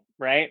thing,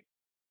 right?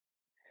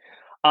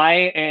 I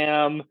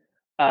am,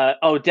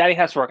 Daddy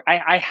has to work.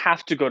 I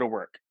have to go to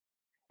work.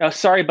 Now,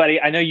 sorry, buddy,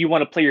 I know you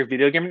want to play your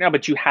video game right now,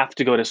 but you have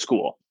to go to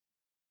school,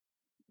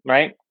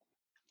 right?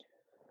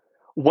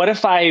 What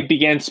if I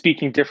began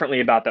speaking differently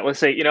about that? Let's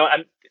say,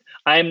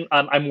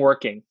 I'm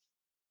working,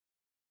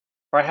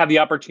 or I have the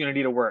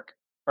opportunity to work,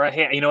 or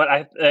hey,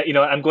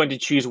 I'm going to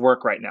choose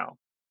work right now.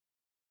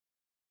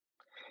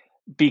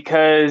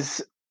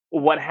 Because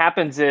what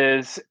happens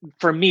is,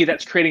 for me,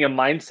 that's creating a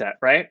mindset,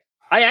 right?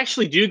 I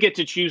actually do get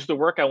to choose the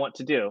work I want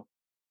to do,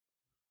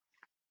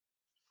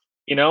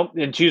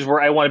 and choose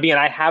where I want to be. And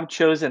I have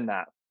chosen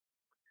that.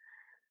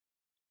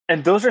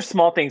 And those are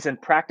small things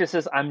and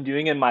practices I'm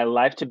doing in my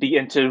life to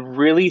begin to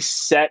really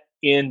set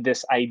in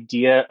this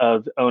idea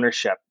of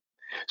ownership.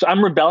 So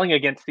I'm rebelling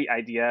against the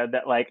idea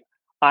that, like,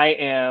 I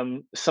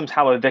am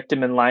somehow a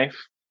victim in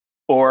life,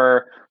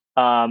 or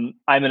I'm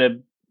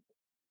going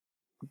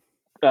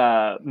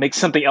to make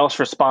something else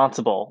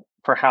responsible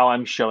for how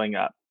I'm showing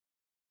up,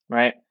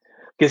 right?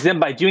 Because then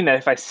by doing that,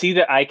 if I see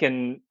that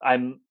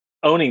I'm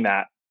owning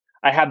that,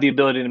 I have the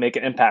ability to make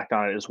an impact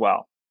on it as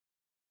well.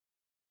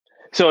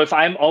 So if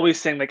I'm always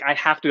saying, like, I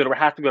have to go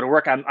to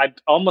work, I'm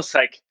almost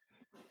like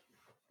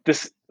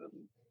this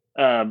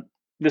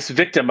this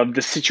victim of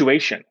the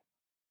situation.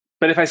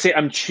 But if I say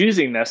I'm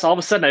choosing this, all of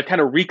a sudden I've kind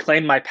of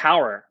reclaimed my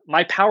power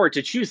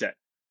to choose it,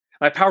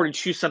 my power to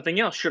choose something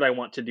else should I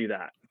want to do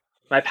that,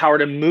 my power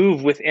to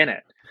move within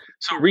it.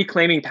 So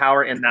reclaiming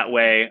power in that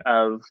way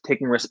of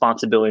taking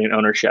responsibility and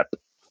ownership.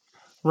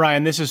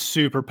 Ryan, this is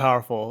super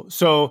powerful.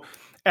 So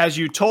as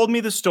you told me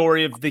the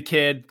story of the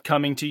kid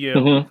coming to you,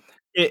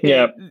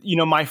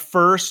 Mm-hmm. My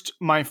first,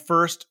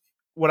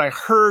 what I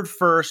heard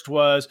first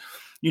was,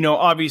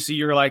 obviously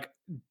you're like,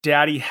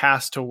 Daddy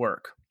has to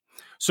work.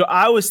 So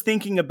I was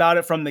thinking about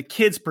it from the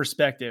kid's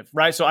perspective,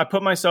 right? So I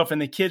put myself in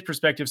the kid's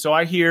perspective. So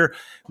I hear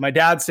my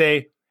dad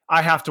say,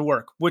 I have to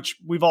work, which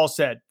we've all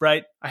said,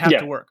 right? I have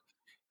to work.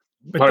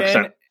 But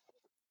 100%.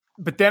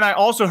 then I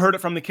also heard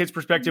it from the kid's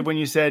perspective when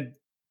you said,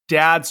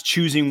 Dad's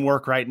choosing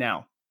work right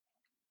now.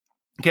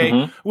 Okay.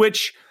 Mm-hmm.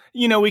 Which,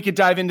 we could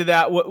dive into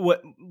that,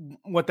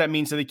 what that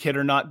means to the kid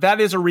or not.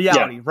 That is a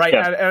reality, right?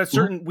 Yeah. At a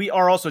certain, we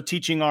are also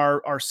teaching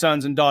our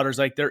sons and daughters,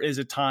 like, there is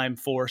a time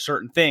for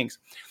certain things.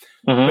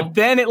 Mm-hmm. But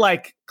then it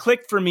like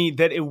clicked for me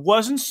that it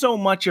wasn't so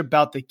much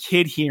about the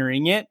kid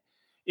hearing it.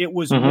 It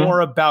was more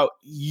about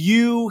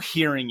you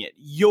hearing it,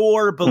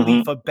 your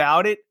belief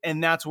about it.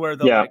 And that's where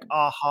the like,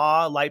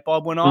 aha, light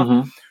bulb went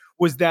off,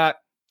 was that,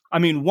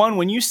 one,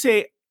 when you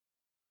say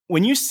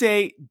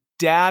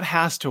Dad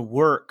has to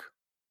work,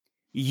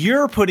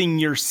 you're putting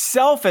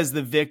yourself as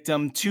the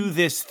victim to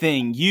this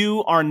thing.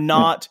 You are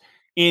not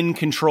in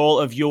control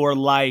of your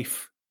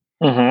life.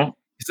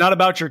 It's not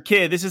about your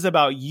kid. This is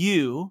about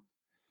you.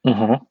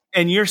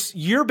 And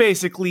you're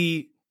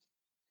basically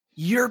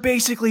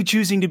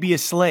choosing to be a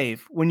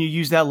slave when you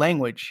use that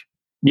language.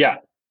 Yeah.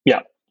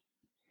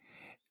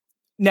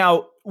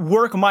 Now,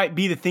 work might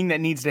be the thing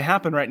that needs to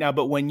happen right now,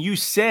 but when you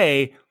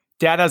say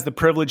Dad has the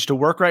privilege to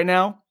work right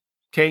now,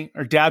 okay,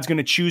 or Dad's going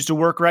to choose to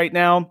work right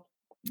now,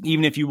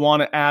 even if you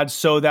want to add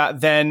so that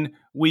then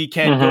we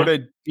can go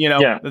to,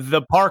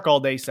 the park all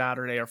day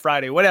Saturday or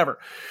Friday, whatever.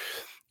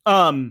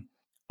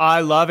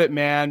 I love it,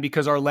 man,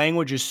 because our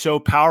language is so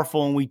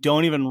powerful and we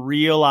don't even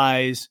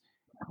realize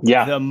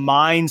the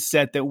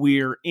mindset that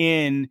we're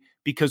in,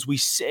 because we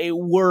say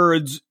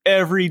words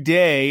every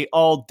day,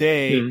 all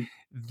day,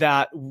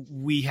 that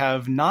we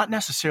have not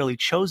necessarily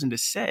chosen to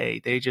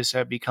say. They just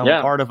have become a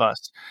Yeah. part of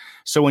us.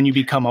 So when you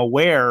become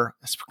aware,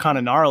 it's kind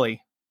of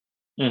gnarly.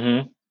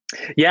 Mm-hmm.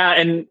 Yeah.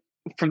 And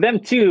for them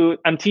too,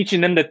 I'm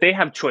teaching them that they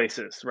have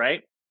choices,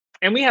 right?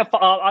 And we have,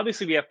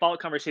 obviously we have follow-up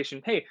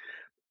conversation. Hey,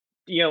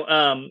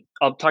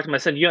 I'll talk to my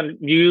son. Do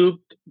you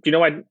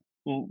know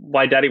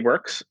why daddy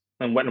works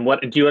and what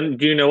do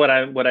you know what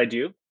I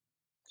do? Do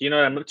you know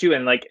what I'm up to?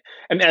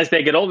 And as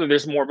they get older,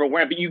 there's more of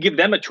awareness, but you give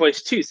them a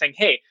choice too, saying,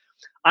 hey,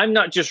 I'm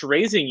not just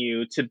raising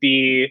you to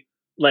be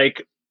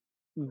like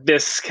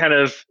this kind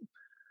of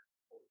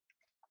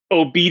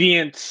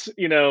obedient,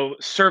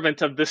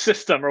 servant of the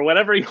system or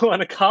whatever you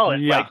want to call it.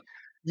 Yeah. Like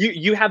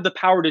you have the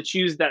power to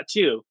choose that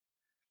too.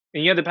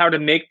 And you have the power to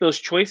make those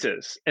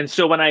choices. And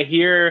so when I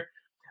hear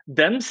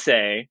them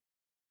say,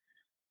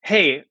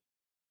 hey,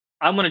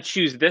 I'm going to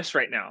choose this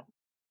right now.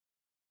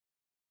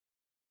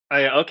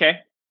 Okay,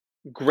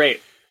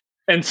 great.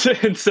 And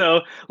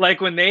so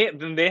like when they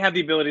have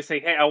the ability to say,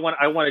 hey, I want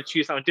to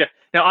choose something different.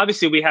 Now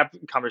obviously we have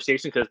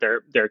conversations because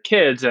they're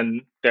kids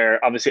and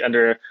they're obviously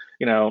under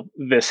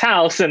this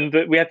house, and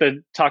we have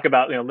to talk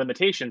about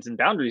limitations and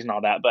boundaries and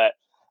all that. But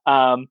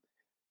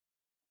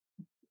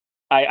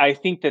I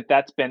think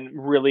that's been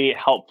really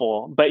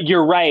helpful. But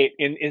you're right,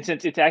 in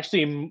since it's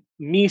actually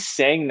me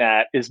saying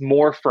that is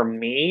more for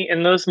me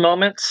in those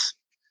moments.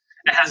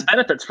 It has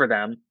benefits for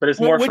them, but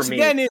it's more for Which me.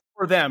 again is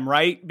for them,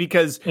 right?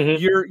 Because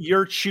Mm-hmm.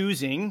 you're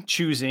choosing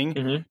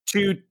Mm-hmm.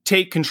 to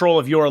take control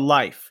of your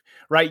life,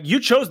 right? You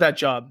chose that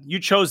job. You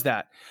chose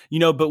that,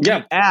 but Yeah.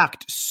 we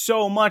act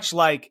so much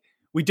like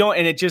we don't.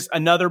 And it just,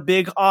 another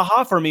big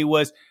aha for me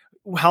was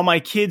how my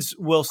kids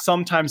will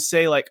sometimes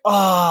say like,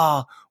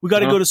 oh, we got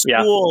to go to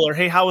Yeah. school, or,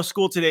 hey, how was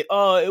school today?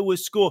 Oh, it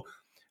was school.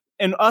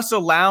 And us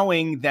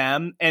allowing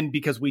them, and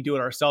because we do it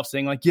ourselves,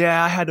 saying like,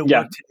 yeah, I had to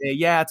Yeah. work today.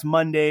 Yeah, it's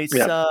Monday. It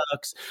Yeah.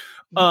 sucks.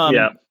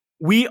 Yeah.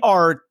 We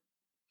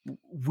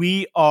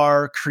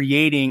are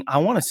creating, I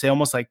want to say,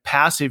 almost like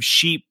passive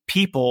sheep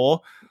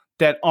people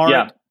that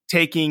aren't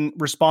taking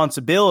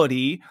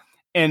responsibility.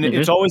 And it's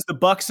Mm-hmm. always the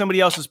buck somebody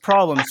else's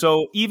problem.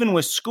 So even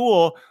with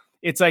school,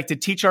 it's like to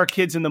teach our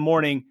kids in the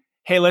morning,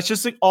 hey, let's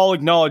just all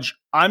acknowledge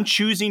I'm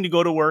choosing to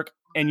go to work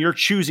and you're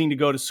choosing to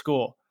go to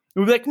school.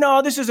 We'll be like,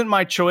 no, this isn't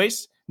my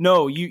choice.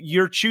 No,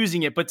 you're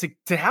choosing it. But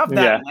to have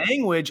that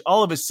language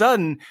all of a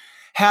sudden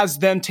has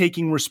them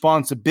taking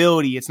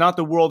responsibility. It's not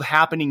the world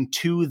happening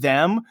to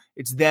them.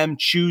 It's them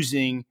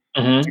choosing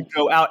to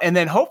go out. And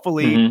then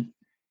hopefully,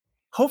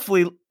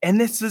 and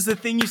this is the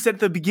thing you said at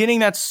the beginning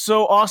that's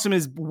so awesome,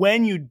 is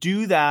when you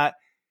do that,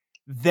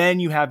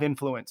 then you have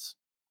influence.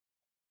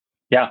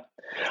 Yeah.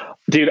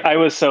 Dude,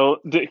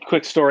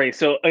 quick story.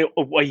 So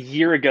a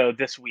year ago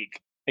this week,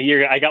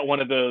 I got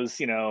one of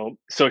those,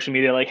 social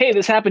media, like, hey,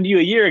 this happened to you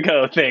a year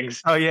ago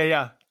things. Oh,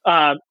 yeah.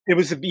 It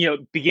was,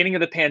 beginning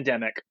of the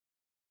pandemic.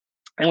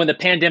 And when the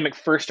pandemic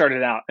first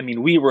started out, I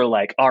mean, we were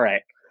like, all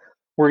right,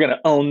 we're going to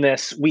own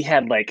this. We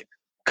had like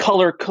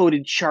color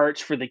coded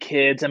charts for the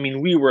kids. I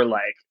mean, we were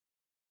like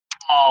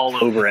all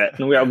over it.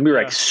 And we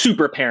were like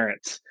super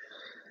parents.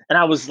 And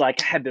I was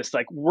like, I had this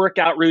like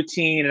workout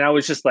routine, and I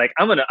was just like,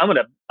 I'm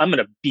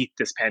gonna beat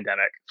this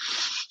pandemic.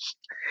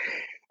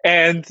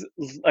 And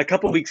a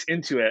couple weeks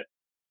into it,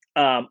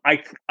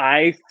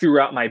 I threw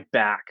out my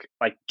back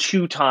like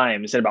 2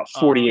 times in about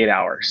 48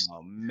 hours.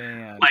 Oh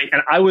man!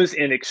 And I was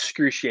in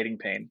excruciating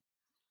pain,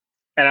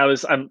 and I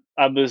was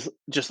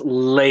just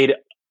laid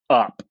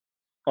up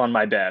on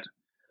my bed,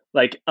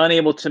 like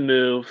unable to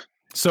move.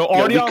 So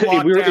already on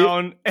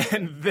lockdown,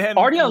 and then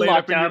already on laid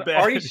up in your lockdown, bed.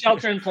 already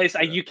shelter in place.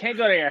 You can't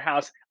go to your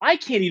house. I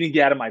can't even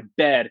get out of my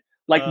bed.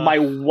 Like my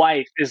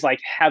wife is like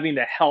having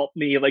to help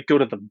me like go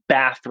to the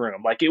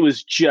bathroom. Like it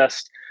was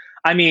just,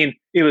 I mean,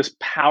 it was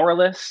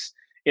powerless.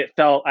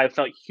 I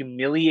felt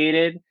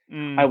humiliated.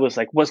 I was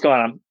like, what's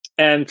going on?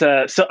 And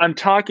so I'm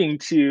talking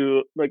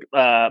to like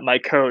my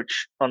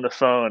coach on the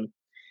phone,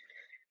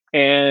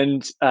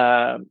 and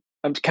I'm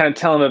kind of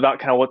telling him about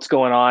kind of what's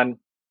going on.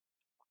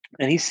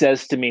 And he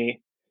says to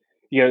me,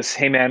 he goes,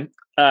 hey man,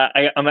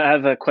 I'm gonna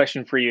have a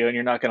question for you, and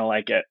you're not gonna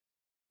like it.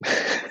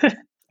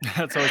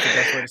 That's always the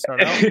best way to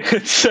start out.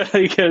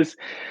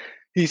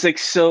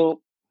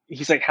 So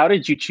he's like, how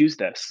did you choose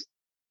this?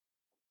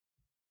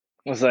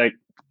 I was like,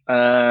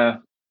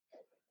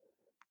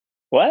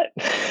 what?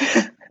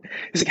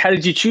 He's like, how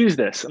did you choose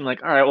this? I'm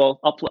like, all right, well,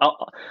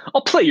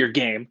 I'll play your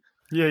game.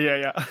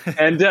 Yeah.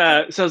 And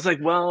so I was like,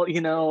 well,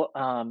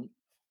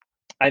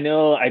 I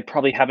know I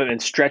probably haven't been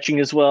stretching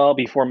as well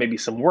before, maybe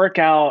some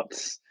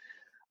workouts.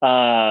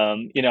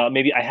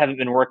 Maybe I haven't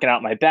been working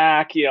out my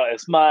back,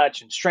 as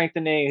much and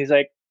strengthening. He's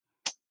like,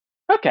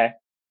 okay,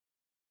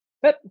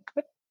 that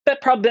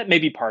may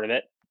be part of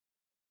it,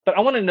 but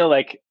I want to know,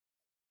 like,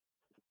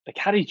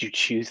 how did you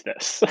choose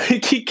this?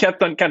 He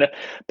kept on kind of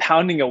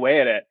pounding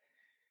away at it.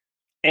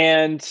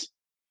 And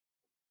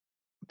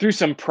through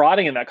some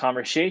prodding in that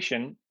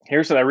conversation,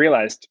 here's what I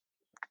realized.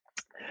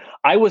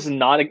 I was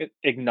not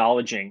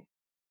acknowledging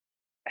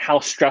how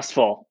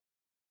stressful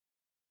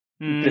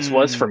this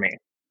was for me.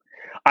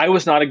 I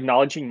was not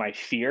acknowledging my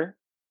fear.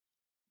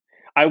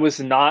 I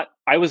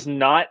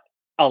not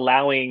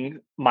allowing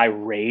my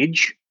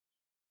rage.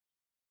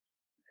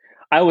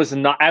 I was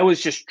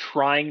just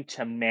trying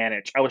to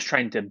manage. I was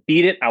trying to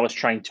beat it. I was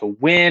trying to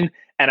win,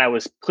 and I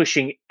was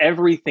pushing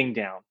everything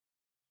down.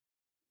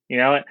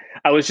 I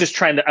was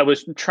trying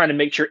to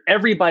make sure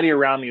everybody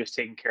around me was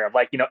taken care of.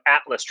 Like,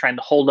 Atlas trying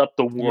to hold up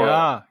the world.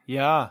 Yeah.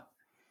 Yeah.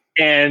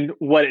 And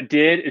what it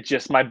did, it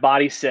just, my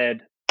body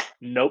said,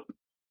 nope.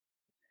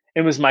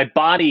 It was my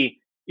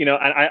body,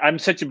 I'm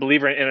such a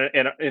believer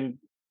in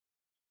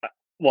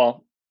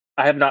well,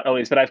 I have not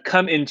always, but I've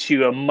come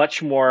into a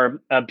much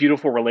more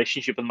beautiful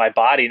relationship with my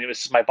body. And it was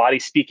just my body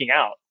speaking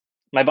out,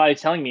 my body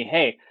telling me,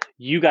 hey,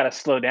 you got to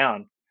slow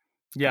down.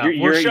 Yeah.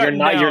 We're shutting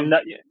down. You're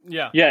not,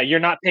 Yeah. yeah, you're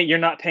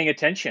not paying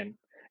attention.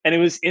 And it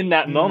was in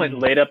that moment,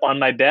 laid up on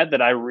my bed,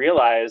 that I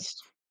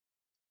realized,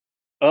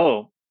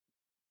 oh,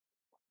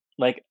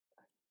 like,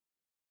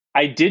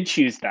 I did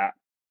choose that.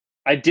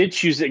 I did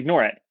choose to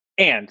ignore it.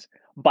 And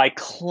by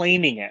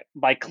claiming it,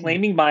 by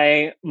claiming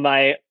my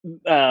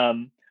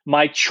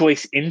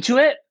choice into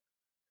it,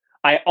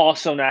 I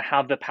also now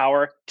have the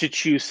power to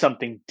choose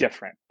something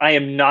different. I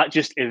am not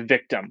just a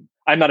victim.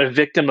 I'm not a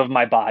victim of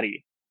my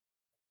body.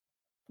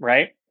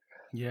 Right?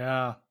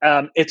 Yeah.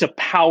 It's a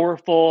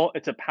powerful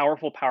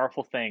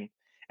thing.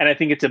 And I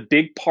think it's a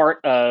big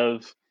part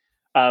of,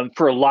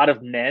 for a lot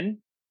of men,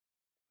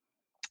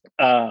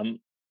 um,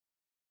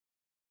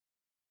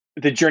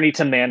 the journey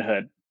to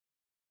manhood.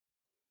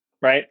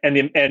 Right. And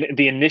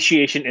the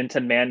initiation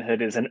into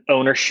manhood is an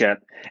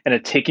ownership and a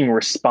taking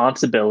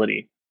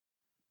responsibility.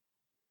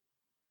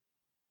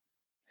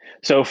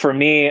 So for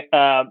me,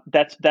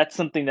 that's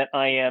something that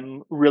I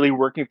am really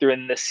working through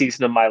in this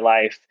season of my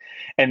life,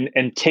 and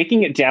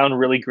taking it down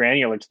really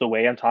granular to the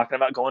way I'm talking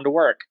about going to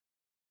work,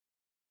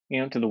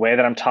 to the way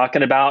that I'm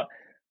talking about,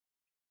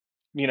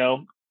 you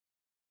know,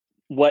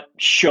 what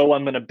show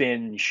I'm going to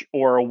binge,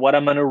 or what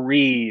I'm going to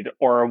read,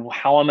 or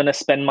how I'm going to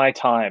spend my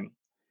time.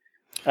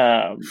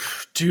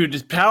 Dude,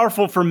 it's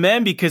powerful for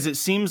men, because it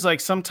seems like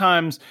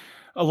sometimes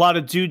a lot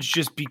of dudes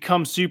just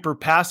become super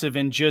passive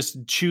and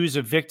just choose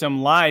a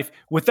victim life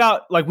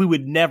without, like, we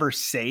would never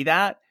say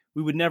that.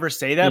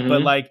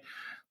 But like,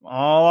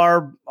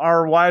 all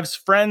our wives'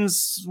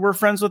 friends, we're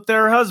friends with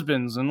their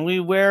husbands, and we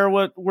wear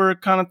what we're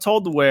kind of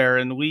told to wear,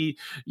 and we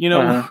we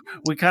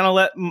kind of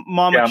let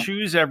mama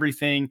choose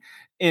everything.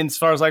 And as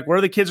far as like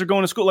where the kids are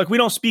going to school, like, we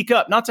don't speak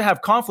up, not to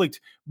have conflict,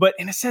 but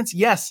in a sense,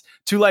 yes,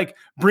 to like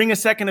bring a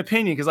second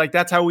opinion, because like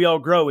that's how we all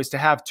grow, is to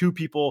have two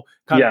people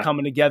kind of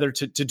coming together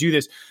to do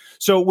this.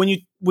 So when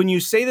you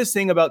say this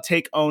thing about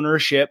take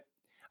ownership,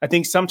 I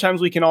think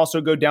sometimes we can also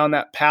go down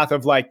that path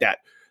of like that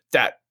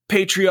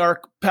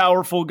patriarch,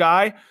 powerful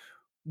guy.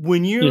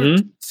 When you're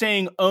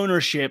saying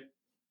ownership,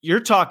 you're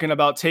talking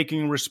about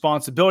taking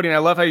responsibility. And I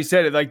love how you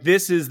said it. Like,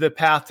 this is the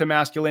path to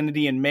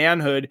masculinity and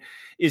manhood,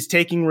 is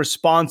taking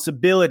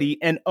responsibility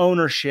and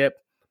ownership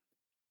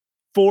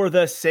for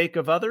the sake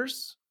of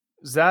others.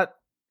 Is that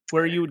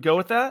where you would go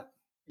with that?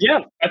 Yeah,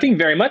 I think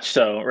very much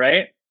so.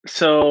 Right.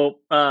 So,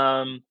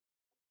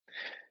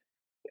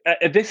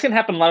 this can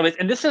happen a lot of ways,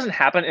 and this doesn't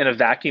happen in a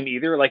vacuum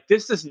either. Like,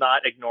 this does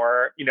not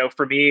ignore,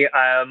 for me,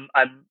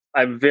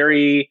 I'm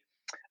very,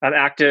 I'm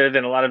active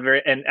in a lot of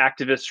in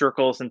activist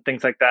circles and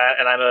things like that.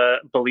 And I'm a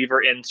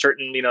believer in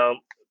certain,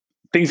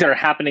 things that are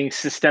happening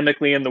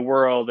systemically in the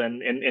world,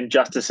 and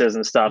injustices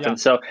and stuff. And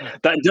so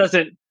that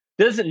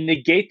doesn't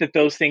negate that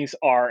those things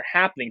are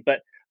happening, but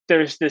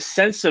there's this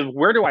sense of,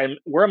 where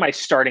am I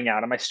starting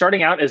out? Am I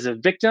starting out as a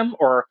victim,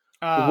 or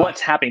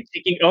what's happening?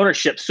 Taking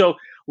ownership. So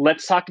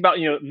let's talk about,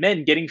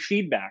 men getting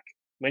feedback.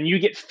 When you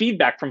get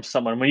feedback from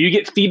someone, when you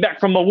get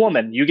feedback from a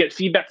woman, you get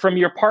feedback from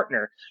your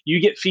partner, you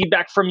get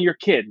feedback from your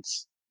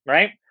kids,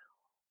 right?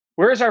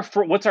 What's our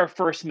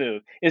first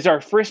move? Is our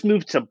first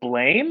move to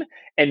blame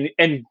and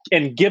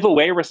give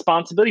away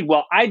responsibility?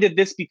 Well, I did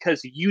this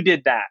because you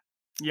did that.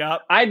 Yeah.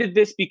 I did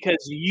this because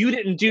you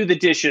didn't do the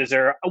dishes,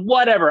 or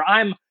whatever.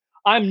 I'm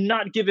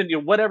not giving you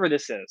whatever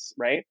this is,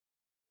 right?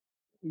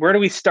 Where do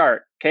we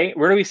start? Okay.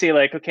 Where do we say,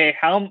 like, okay,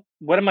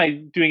 what am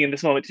I doing in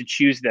this moment to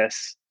choose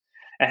this?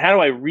 And how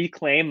do I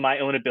reclaim my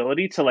own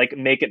ability to like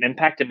make an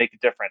impact and make a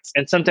difference?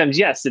 And sometimes,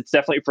 yes, it's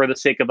definitely for the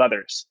sake of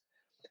others.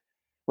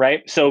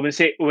 Right. So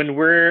when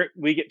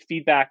we get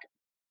feedback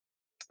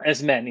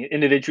as men,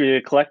 individually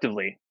or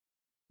collectively,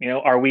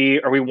 are we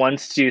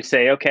ones to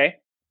say, okay,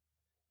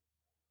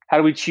 how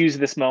do we choose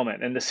this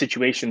moment and the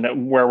situation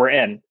where we're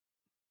in?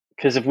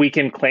 Because if we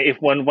can claim,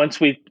 once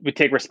we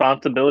take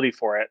responsibility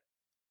for it,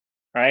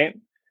 right,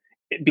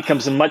 it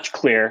becomes much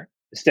clearer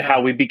as to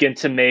how we begin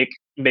to make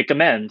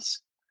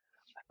amends,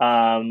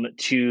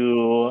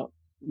 to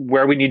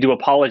where we need to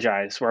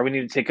apologize, where we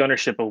need to take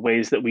ownership of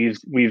ways that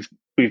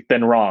we've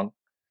been wrong.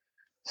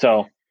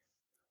 So,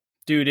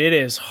 dude, it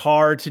is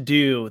hard to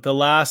do. The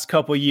last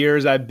couple of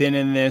years I've been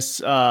in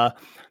this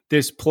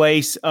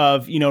place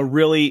of,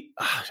 really,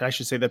 I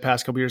should say the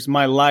past couple of years of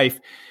my life,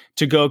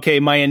 to go, okay,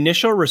 my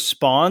initial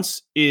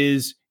response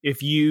is,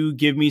 if you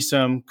give me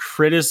some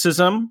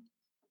criticism,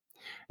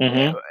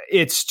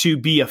 it's to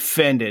be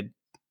offended,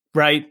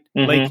 right?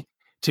 Like,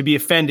 to be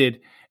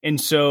offended.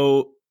 And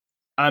so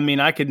I mean,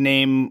 I could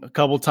name a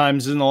couple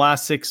times in the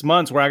last 6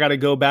 months where I got to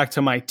go back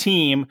to my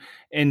team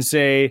and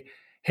say,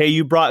 hey,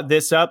 you brought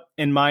this up.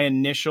 And my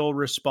initial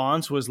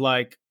response was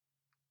like,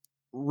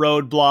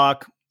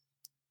 roadblock.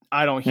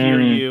 I don't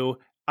hear you.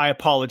 I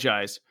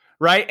apologize.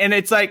 Right. And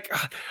it's like,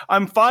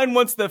 I'm fine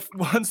once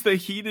the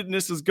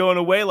heatedness is going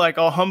away, like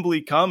I'll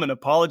humbly come and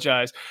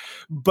apologize.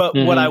 But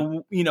what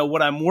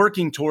I'm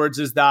working towards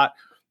is that,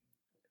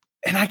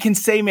 and I can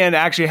say, man, I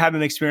actually had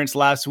an experience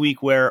last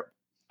week where,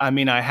 I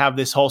mean, I have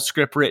this whole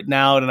script written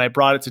out and I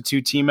brought it to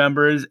 2 team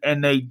members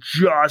and they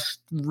just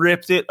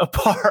ripped it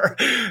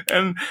apart.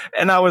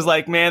 and I was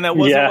like, man, that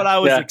wasn't what I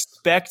was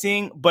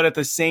expecting. But at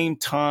the same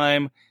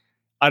time,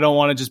 I don't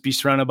want to just be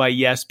surrounded by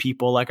yes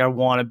people. Like I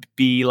want to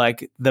be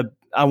like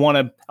I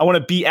want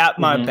to be at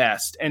my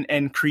best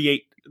and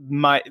create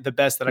the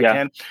best that I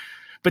can.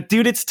 But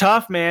dude, it's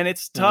tough, man.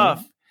 It's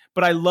tough.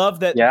 But I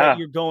love that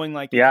you're going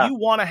like, if you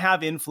want to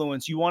have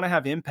influence, you want to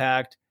have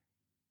impact.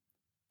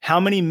 How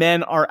many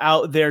men are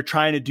out there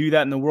trying to do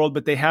that in the world,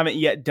 but they haven't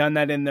yet done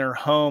that in their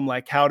home?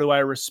 Like, how do I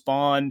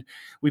respond?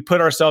 We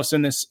put ourselves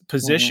in this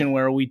position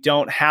where we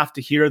don't have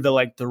to hear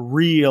the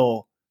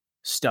real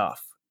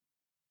stuff.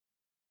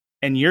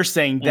 And you're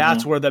saying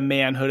that's where the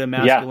manhood and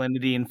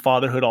masculinity and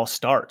fatherhood all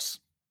starts.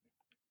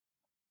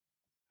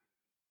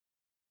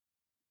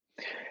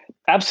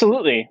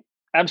 Absolutely.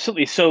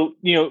 Absolutely. So,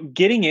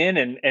 getting in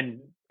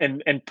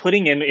and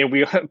putting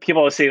in, people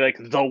always say like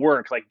the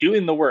work, like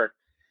doing the work,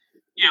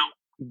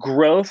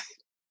 growth,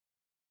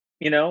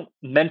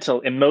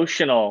 mental,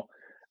 emotional,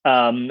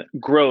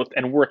 growth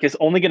and work is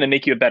only going to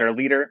make you a better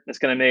leader. It's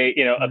going to make,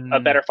 a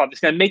better father.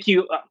 It's going to make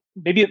you,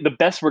 maybe the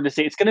best word to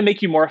say, it's going to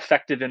make you more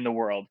effective in the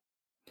world.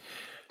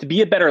 To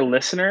be a better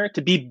listener,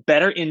 to be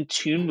better in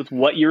tune with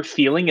what you're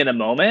feeling in a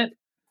moment,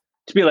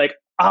 to be like,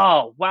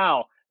 oh,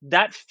 wow,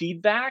 that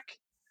feedback,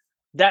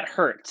 that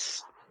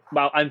hurts.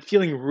 Wow, I'm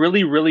feeling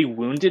really, really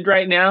wounded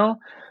right now.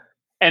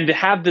 And to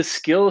have the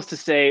skills to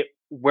say,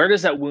 where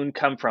does that wound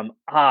come from?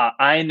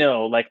 I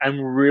know, like I'm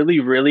really,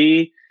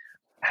 really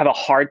have a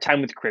hard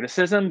time with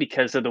criticism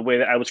because of the way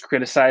that I was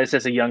criticized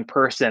as a young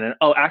person. And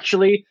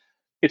actually,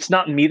 it's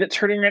not me that's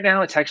hurting right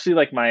now. It's actually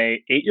like my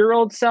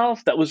 8-year-old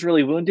self that was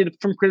really wounded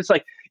from criticism.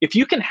 Like if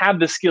you can have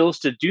the skills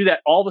to do that,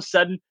 all of a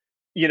sudden,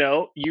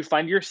 you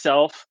find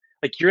yourself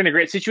like you're in a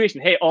great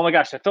situation. Hey, oh my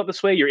gosh, I felt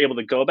this way. You're able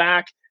to go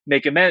back,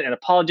 make amends and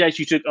apologize.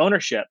 You took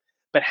ownership.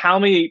 But how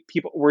many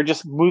people were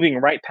just moving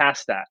right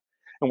past that?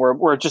 And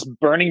we're just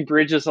burning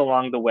bridges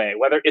along the way,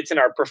 whether it's in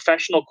our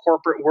professional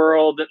corporate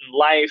world and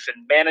life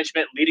and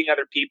management, leading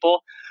other people.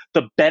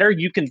 The better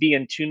you can be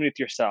in tune with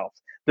yourself,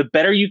 the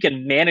better you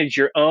can manage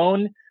your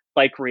own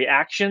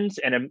reactions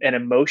and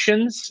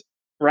emotions,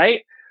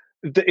 right?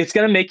 It's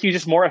going to make you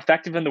just more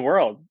effective in the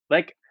world.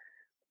 Like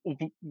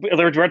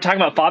we're talking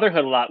about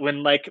fatherhood a lot.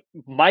 When my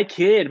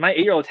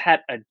 8-year-old had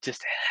a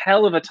just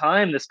hell of a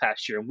time this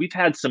past year. And we've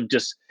had some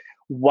just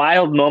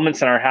wild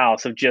moments in our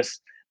house of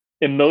just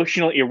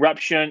emotional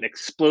eruption,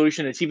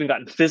 explosion. It's even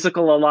gotten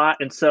physical a lot.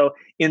 And so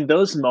in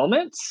those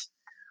moments,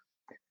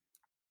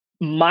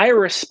 my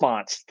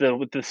response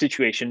to the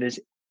situation is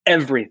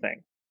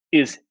everything.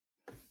 A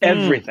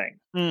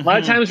lot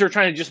of times we're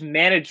trying to just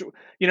manage,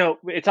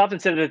 it's often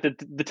said that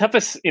the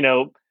toughest,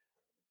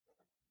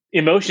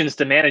 emotions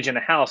to manage in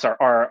a house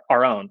are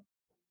our own,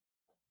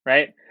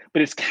 right?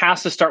 But it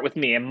has to start with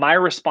me. And my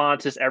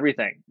response is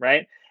everything,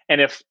 right?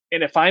 And if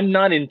I'm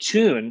not in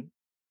tune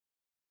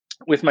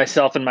with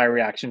myself and my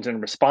reactions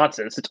and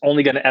responses, it's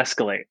only going to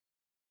escalate.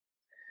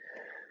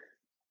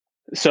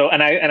 So,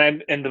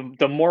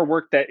 the more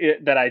work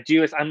that I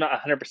do is I'm not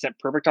 100%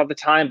 perfect all the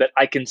time, but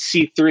I can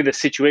see through the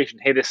situation.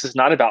 Hey, this is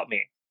not about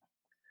me.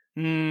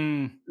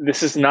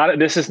 This is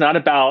not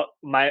about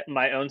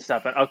my own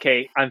stuff. And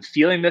okay, I'm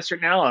feeling this right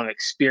now. I'm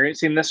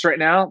experiencing this right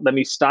now. Let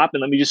me stop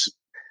and let me just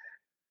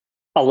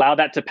allow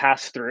that to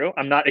pass through.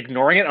 I'm not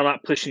ignoring it. I'm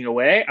not pushing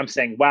away. I'm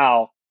saying,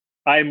 wow,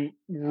 I'm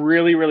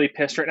really, really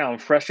pissed right now. I'm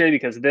frustrated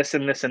because this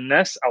and this and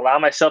this. Allow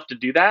myself to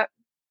do that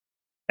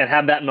and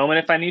have that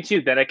moment if I need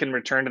to, then I can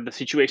return to the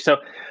situation. So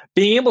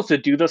being able to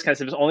do those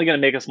kinds of things is only going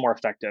to make us more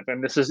effective.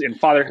 And this is in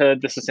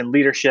fatherhood, this is in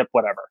leadership,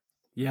 whatever.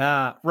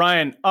 Yeah.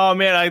 Ryan, oh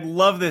man, I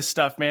love this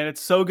stuff, man.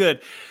 It's so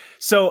good.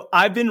 So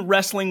I've been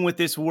wrestling with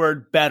this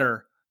word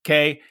better.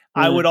 Okay.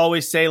 I would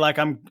always say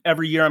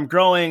every year I'm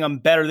growing. I'm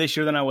better this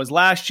year than I was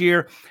last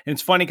year. And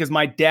it's funny because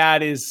my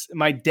dad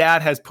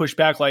has pushed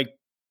back. Like,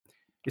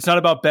 it's not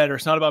about better.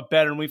 It's not about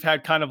better. And we've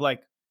had kind of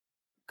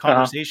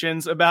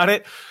conversations about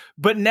it,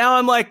 but now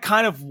I'm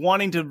kind of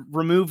wanting to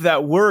remove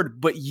that word,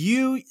 but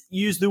you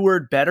use the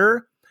word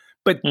better,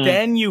 but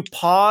then you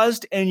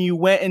paused and you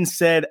went and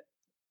said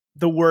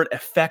the word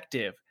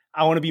effective.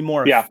 I want to be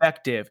more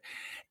effective.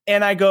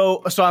 And I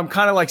go, so I'm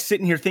kind of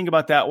sitting here thinking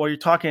about that while you're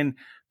talking,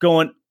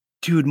 going,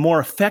 dude, more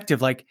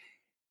effective.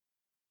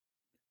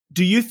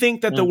 Do you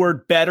think that the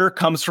word better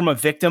comes from a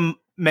victim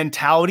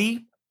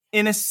mentality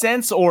in a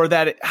sense, or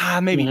that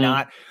maybe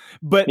not,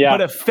 but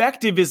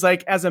effective is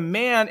as a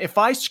man, if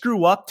I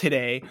screw up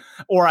today,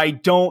 or I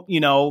don't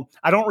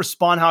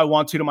respond how I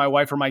want to my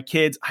wife or my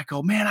kids, I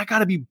go, man, I got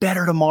to be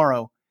better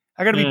tomorrow.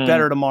 I got to be Mm.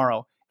 better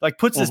tomorrow. Like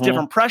puts this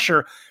different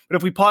pressure. But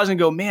if we pause and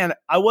go, man,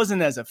 I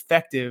wasn't as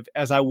effective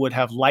as I would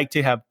have liked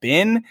to have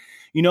been,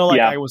 like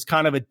Yeah. I was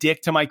kind of a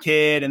dick to my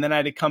kid, and then I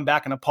had to come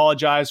back and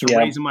apologize for Yeah.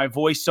 raising my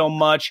voice so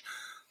much.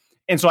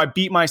 And so I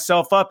beat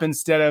myself up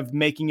instead of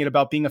making it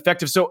about being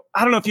effective. So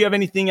I don't know if you have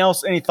anything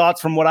else, any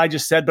thoughts from what I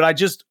just said, but I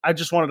just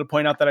wanted to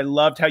point out that I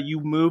loved how you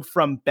moved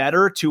from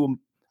better to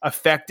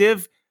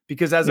effective,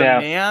 because as a Yeah.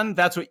 man,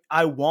 that's what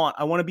I want.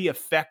 I want to be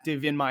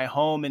effective in my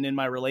home and in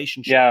my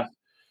relationship. Yeah.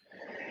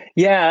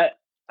 Yeah.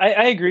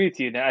 I agree with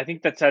you. I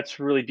think that's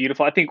really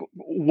beautiful. I think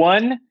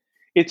one,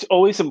 it's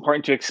always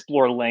important to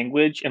explore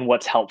language and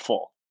what's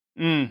helpful.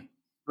 Mm,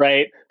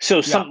 Right.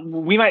 So yeah.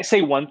 we might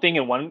say one thing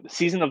in one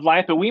season of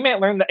life, but we might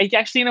learn that hey,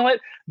 actually, you know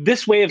what?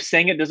 This way of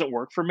saying it doesn't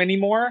work for me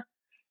anymore.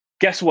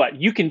 Guess what?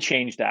 You can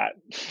change that.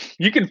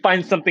 You can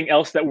find something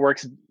else that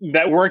works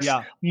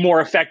Yeah.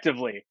 more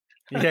effectively.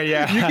 Yeah.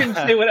 Yeah. You can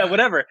say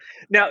whatever.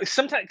 Now,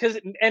 sometimes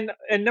and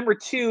number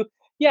two,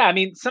 yeah, I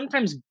mean,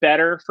 sometimes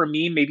better for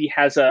me maybe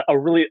has a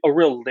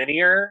real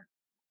linear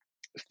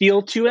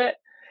feel to it.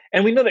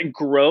 And we know that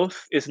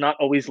growth is not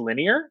always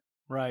linear.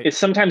 Right. It's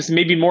sometimes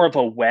maybe more of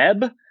a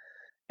web,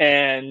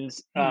 and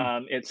it Yeah.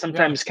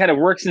 sometimes kind of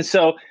works. And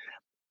so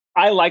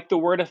I like the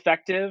word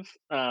effective.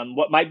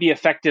 What might be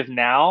effective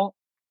now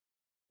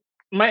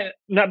might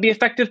not be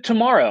effective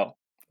tomorrow,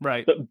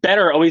 Right. but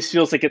better always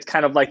feels like it's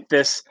kind of like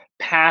this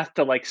path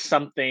to like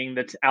something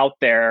that's out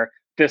there.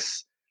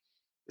 This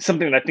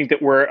something that I think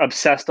that we're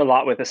obsessed a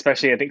lot with,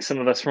 especially I think some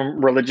of us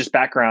from religious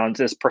backgrounds,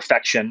 is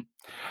perfection.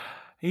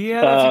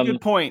 Yeah, that's a Um,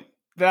 good point.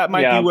 That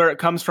might be yeah. where it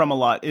comes from a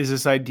lot, is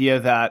this idea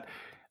that,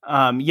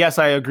 yes,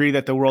 I agree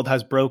that the world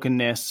has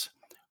brokenness,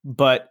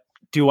 but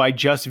do I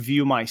just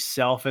view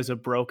myself as a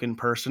broken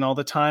person all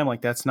the time?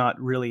 Like that's not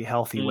really a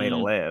healthy way to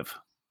Mm, live.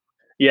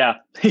 yeah.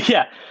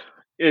 Yeah.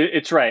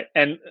 It's right.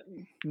 And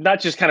not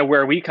just kind of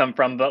where we come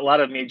from, but a lot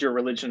of major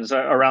religions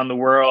around the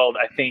world,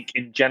 I think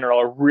in general,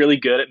 are really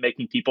good at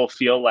making people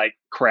feel like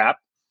crap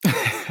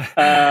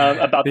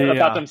about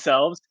Yeah.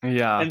 themselves.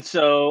 Yeah. And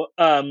so,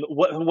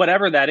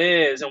 whatever that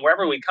is, and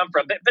wherever we come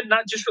from, but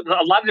not just from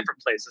a lot of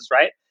different places,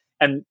 right?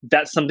 And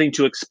that's something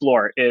to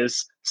explore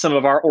is some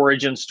of our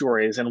origin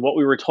stories and what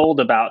we were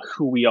told about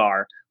who we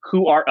are,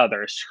 who are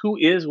others,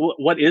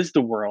 what is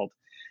the world,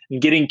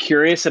 and getting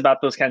curious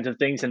about those kinds of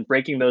things and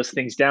breaking those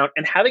things down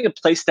and having a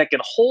place that can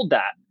hold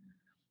that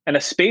and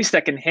a space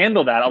that can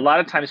handle that. A lot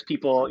of times,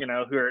 people,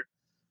 who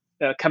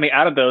are coming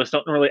out of those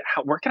don't really,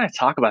 where can I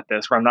talk about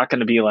this where I'm not going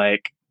to be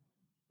like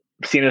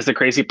seen as the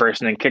crazy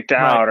person and kicked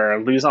Right. out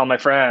or lose all my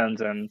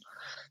friends and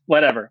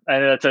whatever.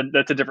 And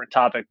that's a different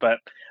topic, but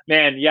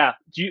man, yeah,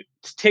 you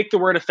take the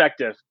word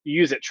effective,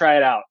 use it, try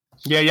it out.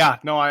 Yeah. Yeah.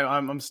 No,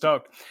 I'm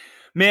stoked.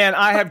 Man,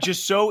 I have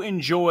just so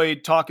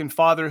enjoyed talking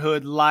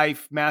fatherhood,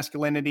 life,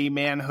 masculinity,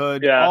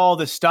 manhood, Yeah. all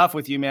this stuff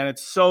with you, man.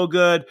 It's so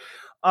good.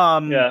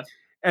 Yeah.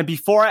 And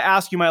before I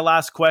ask you my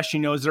last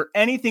question, is there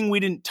anything we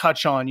didn't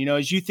touch on,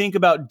 as you think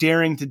about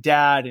daring to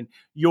dad and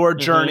your Mm-hmm.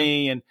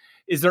 journey, and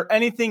is there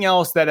anything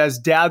else that as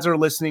dads are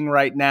listening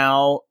right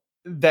now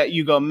that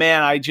you go,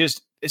 man,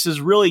 this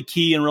is really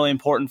key and really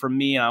important for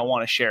me, and I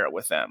want to share it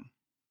with them?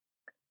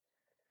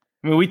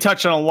 I mean, we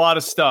touched on a lot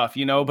of stuff,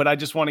 but I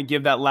just want to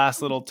give that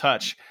last little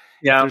touch.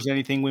 If Yeah. there's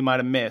anything we might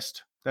have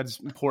missed that's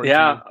important to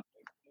Yeah. you.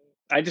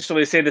 I just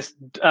really say this.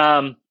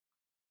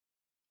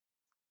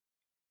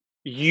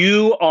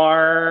 You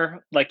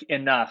are like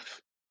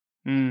enough.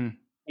 Mm,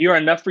 You are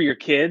enough for your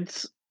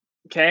kids.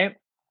 Okay.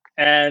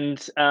 And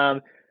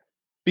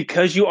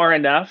because you are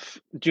enough,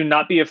 do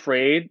not be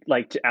afraid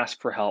like to ask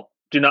for help.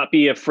 Do not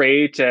be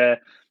afraid to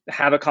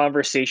have a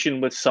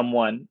conversation with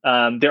someone.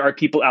 There are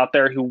people out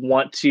there who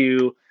want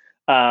to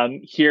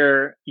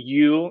hear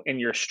you and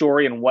your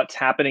story and what's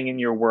happening in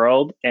your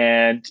world,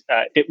 and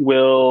it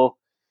will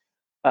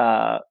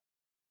uh,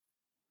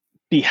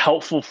 be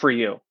helpful for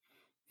you.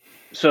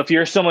 So if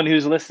you're someone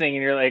who's listening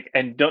and you're like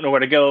and don't know where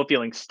to go,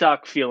 feeling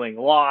stuck, feeling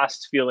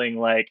lost, feeling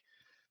like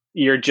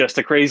you're just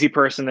a crazy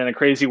person in a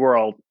crazy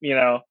world,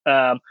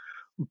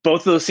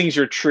 both of those things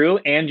are true,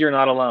 and you're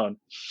not alone.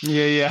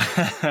 yeah,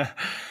 yeah.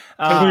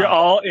 We're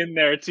all in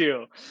there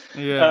too.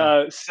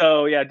 Yeah.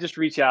 So yeah, just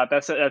reach out.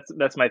 That's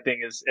my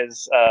thing is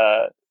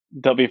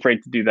don't be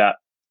afraid to do that.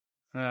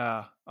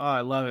 Yeah. Oh, I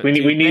love We it,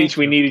 need we dude. need each Thank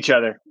we you. need each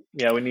other.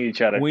 Yeah, we need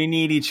each other. We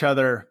need each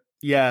other.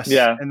 Yes.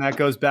 Yeah. And that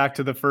goes back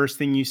to the first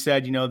thing you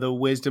said, the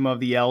wisdom of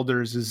the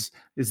elders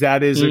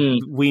Mm,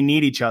 we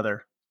need each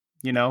other,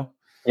 you know?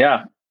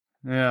 yeah.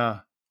 Yeah.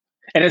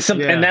 And it's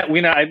something, and Yeah.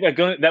 that I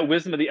go, that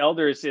wisdom of the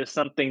elders is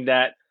something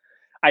that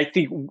I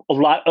think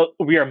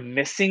we are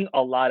missing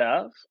a lot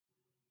of.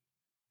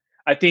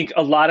 I think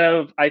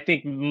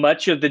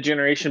much of the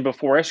generation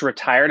before us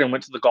retired and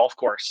went to the golf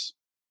course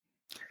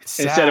It's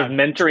sad.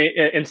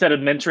 instead of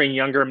mentoring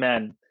younger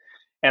men.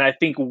 And I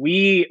think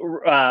we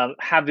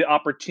have the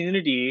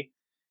opportunity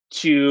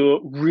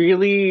to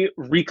really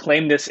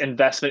reclaim this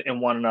investment in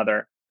one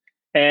another.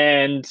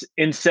 And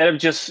instead of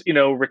just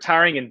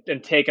retiring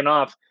and taking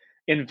off,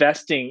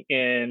 investing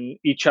in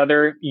each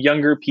other,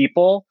 younger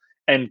people,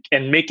 and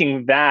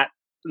making that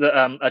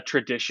a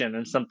tradition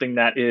and something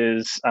that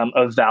is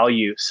of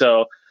value.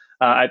 So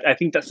I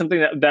think that's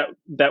something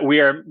that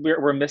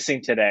we're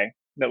missing today,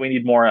 that we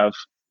need more of.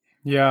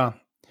 Yeah.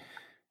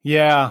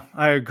 Yeah,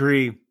 I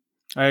agree.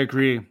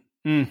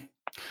 Man,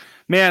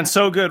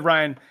 so good,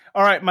 Ryan.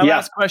 All right, my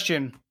last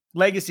question,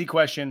 legacy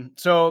question.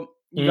 So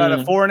you got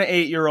a 4 and an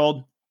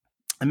 8-year-old.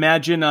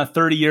 Imagine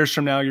 30 years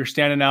from now, you're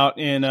standing out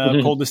in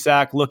a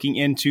cul-de-sac looking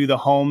into the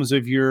homes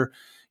of your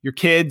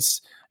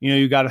kids.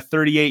 You got a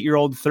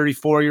 38-year-old,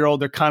 34-year-old.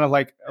 They're kind of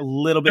like a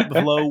little bit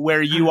below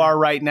where you are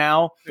right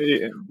now.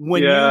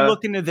 When you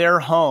look into their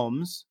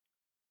homes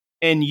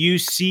and you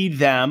see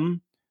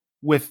them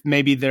with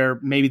maybe they're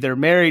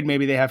married,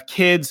 maybe they have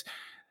kids,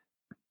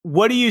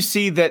 what do you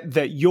see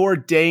that your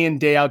day in,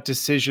 day out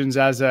decisions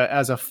as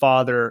a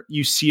father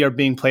you see are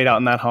being played out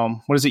in that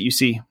home? What is it you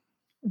see?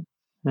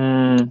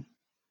 I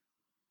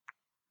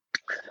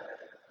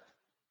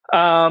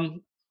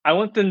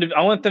want them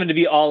to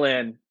be all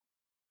in.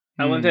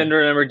 I want them to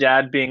remember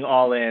Dad being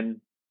all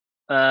in,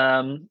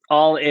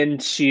 all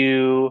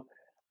into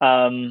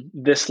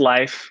this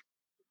life,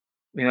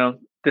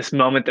 this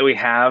moment that we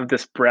have,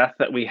 this breath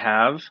that we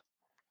have,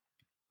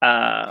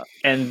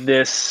 and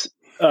this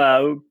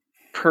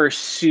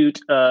pursuit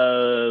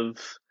of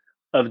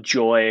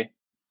joy.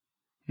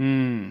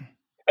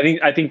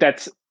 I think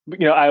that's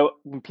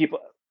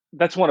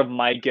that's one of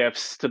my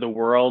gifts to the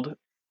world.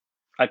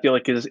 I feel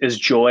like is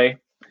joy,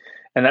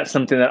 and that's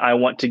something that I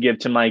want to give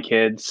to my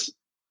kids.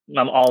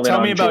 I'm all in on joy.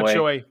 Tell me about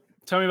joy.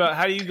 Tell me about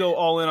how do you go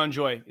all in on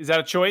joy? Is that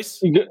a choice?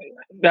 You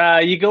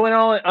go in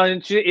all on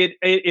it.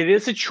 It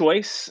is a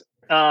choice.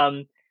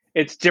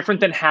 It's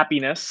different than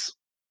happiness.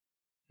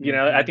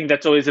 I think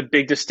that's always a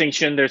big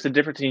distinction. There's a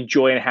difference between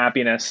joy and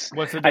happiness.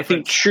 What's the difference? I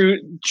think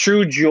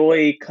true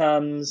joy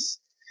comes,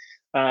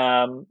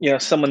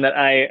 someone that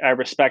I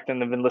respect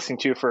and have been listening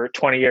to for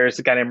 20 years,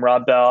 a guy named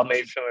Rob Bell. Maybe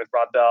you're familiar with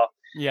Rob Bell.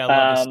 Yeah,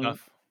 I love his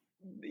stuff.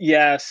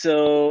 Yeah,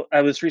 so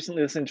I was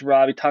recently listening to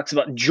Rob. He talks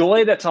about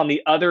joy that's on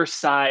the other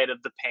side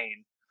of the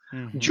pain.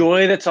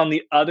 Joy that's on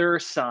the other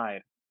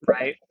side,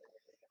 right?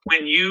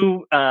 When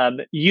you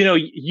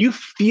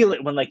feel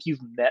it when like you've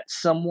met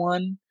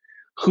someone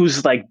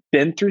who's like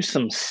been through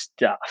some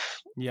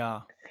stuff.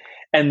 Yeah.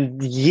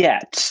 And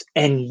yet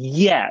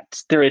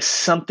there is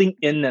something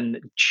in them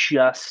that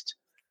just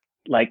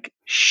like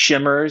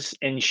shimmers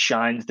and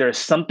shines. There's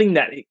something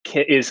that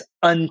is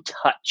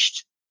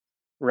untouched,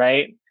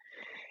 right?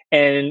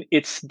 And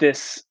it's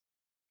this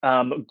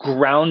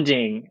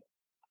grounding,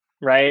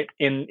 right,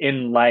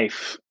 in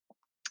life.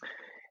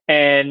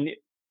 And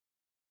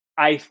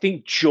I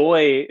think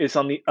joy is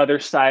on the other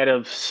side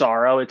of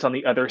sorrow. It's on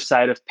the other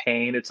side of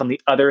pain. It's on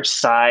the other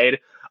side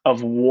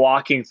of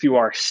walking through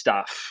our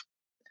stuff.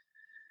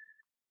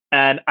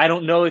 And I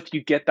don't know if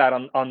you get that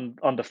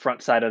on the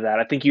front side of that.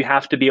 I think you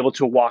have to be able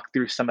to walk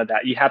through some of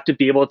that. You have to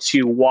be able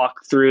to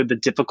walk through the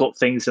difficult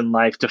things in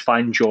life to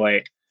find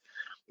joy.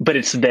 But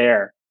it's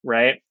there,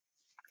 right?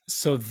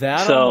 So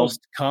that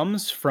almost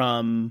comes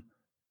from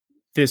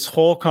this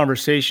whole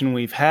conversation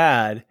we've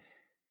had.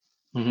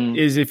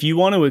 Is if you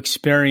want to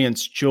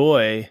experience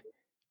joy,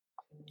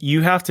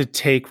 you have to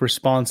take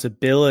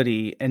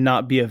responsibility and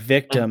not be a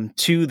victim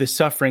to the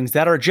sufferings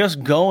that are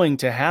just going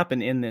to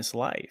happen in this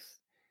life.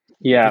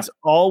 Yeah. If it's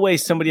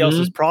always somebody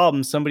else's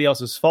problem, somebody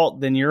else's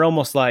fault, then you're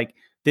almost like,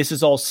 this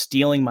is all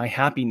stealing my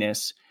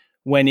happiness.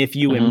 When if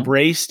you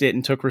embraced it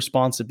and took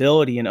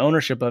responsibility and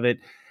ownership of it,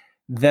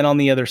 then on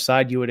the other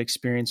side, you would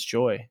experience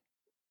joy.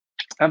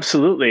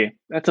 Absolutely.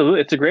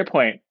 It's a great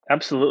point.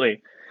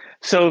 Absolutely.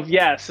 So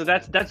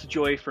that's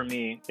joy for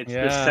me. It's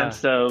this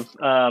sense of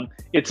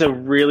it's a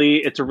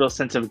real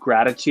sense of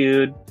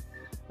gratitude.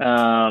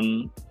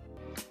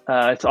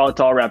 It's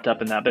all wrapped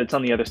up in that, but it's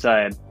on the other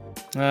side.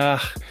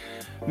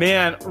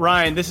 Man,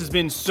 Ryan, this has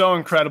been so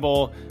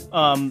incredible.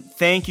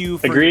 Thank you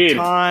for your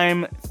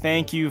time.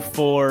 Thank you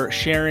for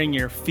sharing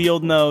your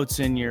field notes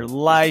and your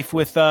life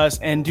with us.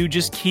 And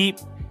just keep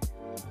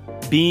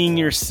being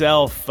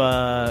yourself,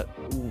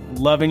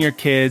 loving your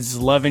kids,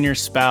 loving your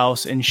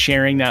spouse, and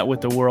sharing that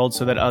with the world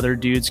so that other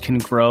dudes can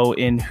grow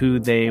in who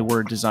they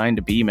were designed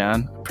to be,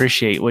 man.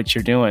 Appreciate what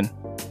you're doing.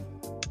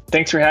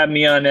 Thanks for having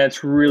me on.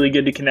 It's really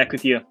good to connect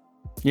with you.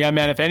 Yeah,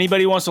 man. If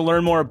anybody wants to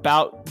learn more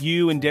about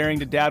you and Daring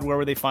to Dad, where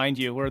would they find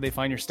you? Where would they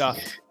find your stuff?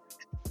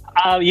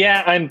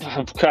 I'm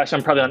probably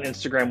on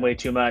Instagram way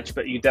too much,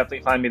 but you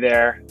definitely find me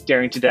there.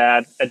 Daring to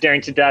Dad at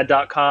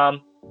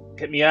daringtodad.com.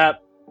 Hit me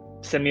up.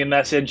 Send me a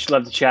message.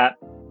 Love to chat.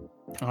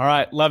 All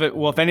right. Love it.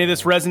 Well, if any of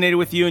this resonated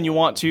with you and you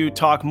want to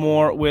talk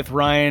more with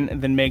Ryan,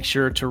 then make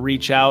sure to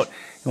reach out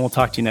and we'll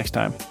talk to you next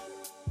time.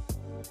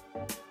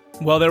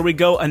 Well, there we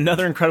go.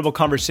 Another incredible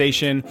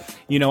conversation.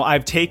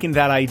 I've taken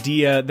that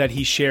idea that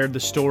he shared the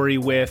story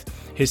with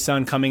his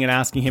son coming and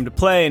asking him to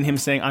play and him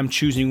saying, I'm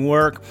choosing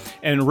work,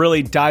 and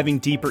really diving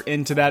deeper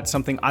into that,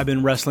 something I've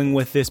been wrestling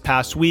with this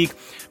past week,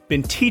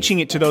 been teaching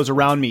it to those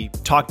around me,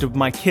 talk to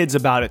my kids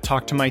about it,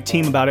 talk to my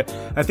team about it.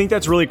 I think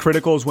that's really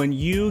critical is when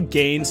you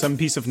gain some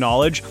piece of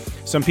knowledge,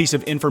 some piece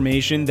of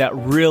information that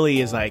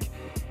really is like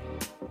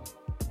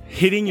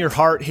hitting your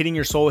heart, hitting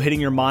your soul,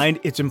 hitting your mind,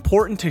 it's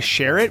important to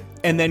share it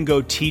and then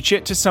go teach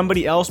it to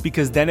somebody else,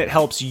 because then it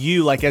helps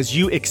you, like as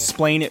you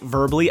explain it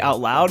verbally out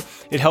loud,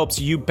 it helps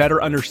you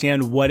better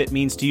understand what it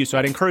means to you. So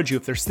I'd encourage you,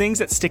 if there's things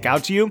that stick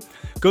out to you,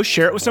 go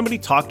share it with somebody,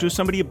 talk to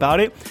somebody about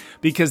it,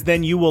 because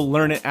then you will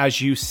learn it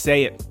as you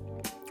say it.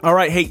 All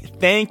right. Hey,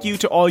 thank you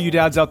to all you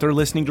dads out there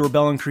listening to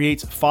Rebel and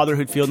Create's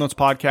Fatherhood Field Notes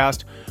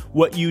podcast.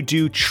 What you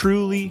do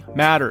truly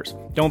matters.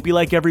 Don't be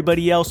like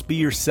everybody else. Be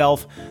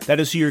yourself. That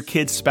is who your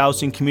kids,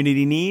 spouse, and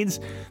community needs.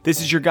 This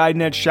is your guide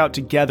and edge shout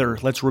together.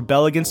 Let's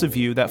rebel against the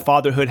view that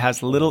fatherhood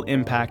has little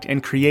impact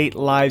and create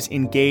lives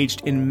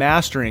engaged in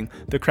mastering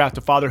the craft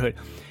of fatherhood.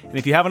 And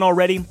if you haven't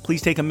already,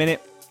 please take a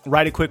minute,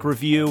 write a quick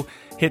review,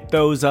 hit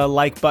those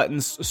like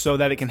buttons so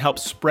that it can help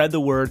spread the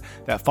word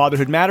that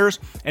fatherhood matters.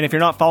 And if you're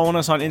not following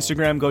us on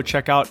Instagram, go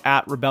check out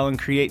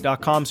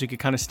 @rebelandcreate.com so you can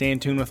kind of stay in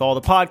tune with all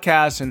the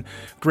podcasts and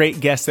great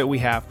guests that we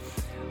have.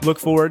 Look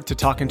forward to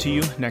talking to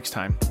you next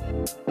time.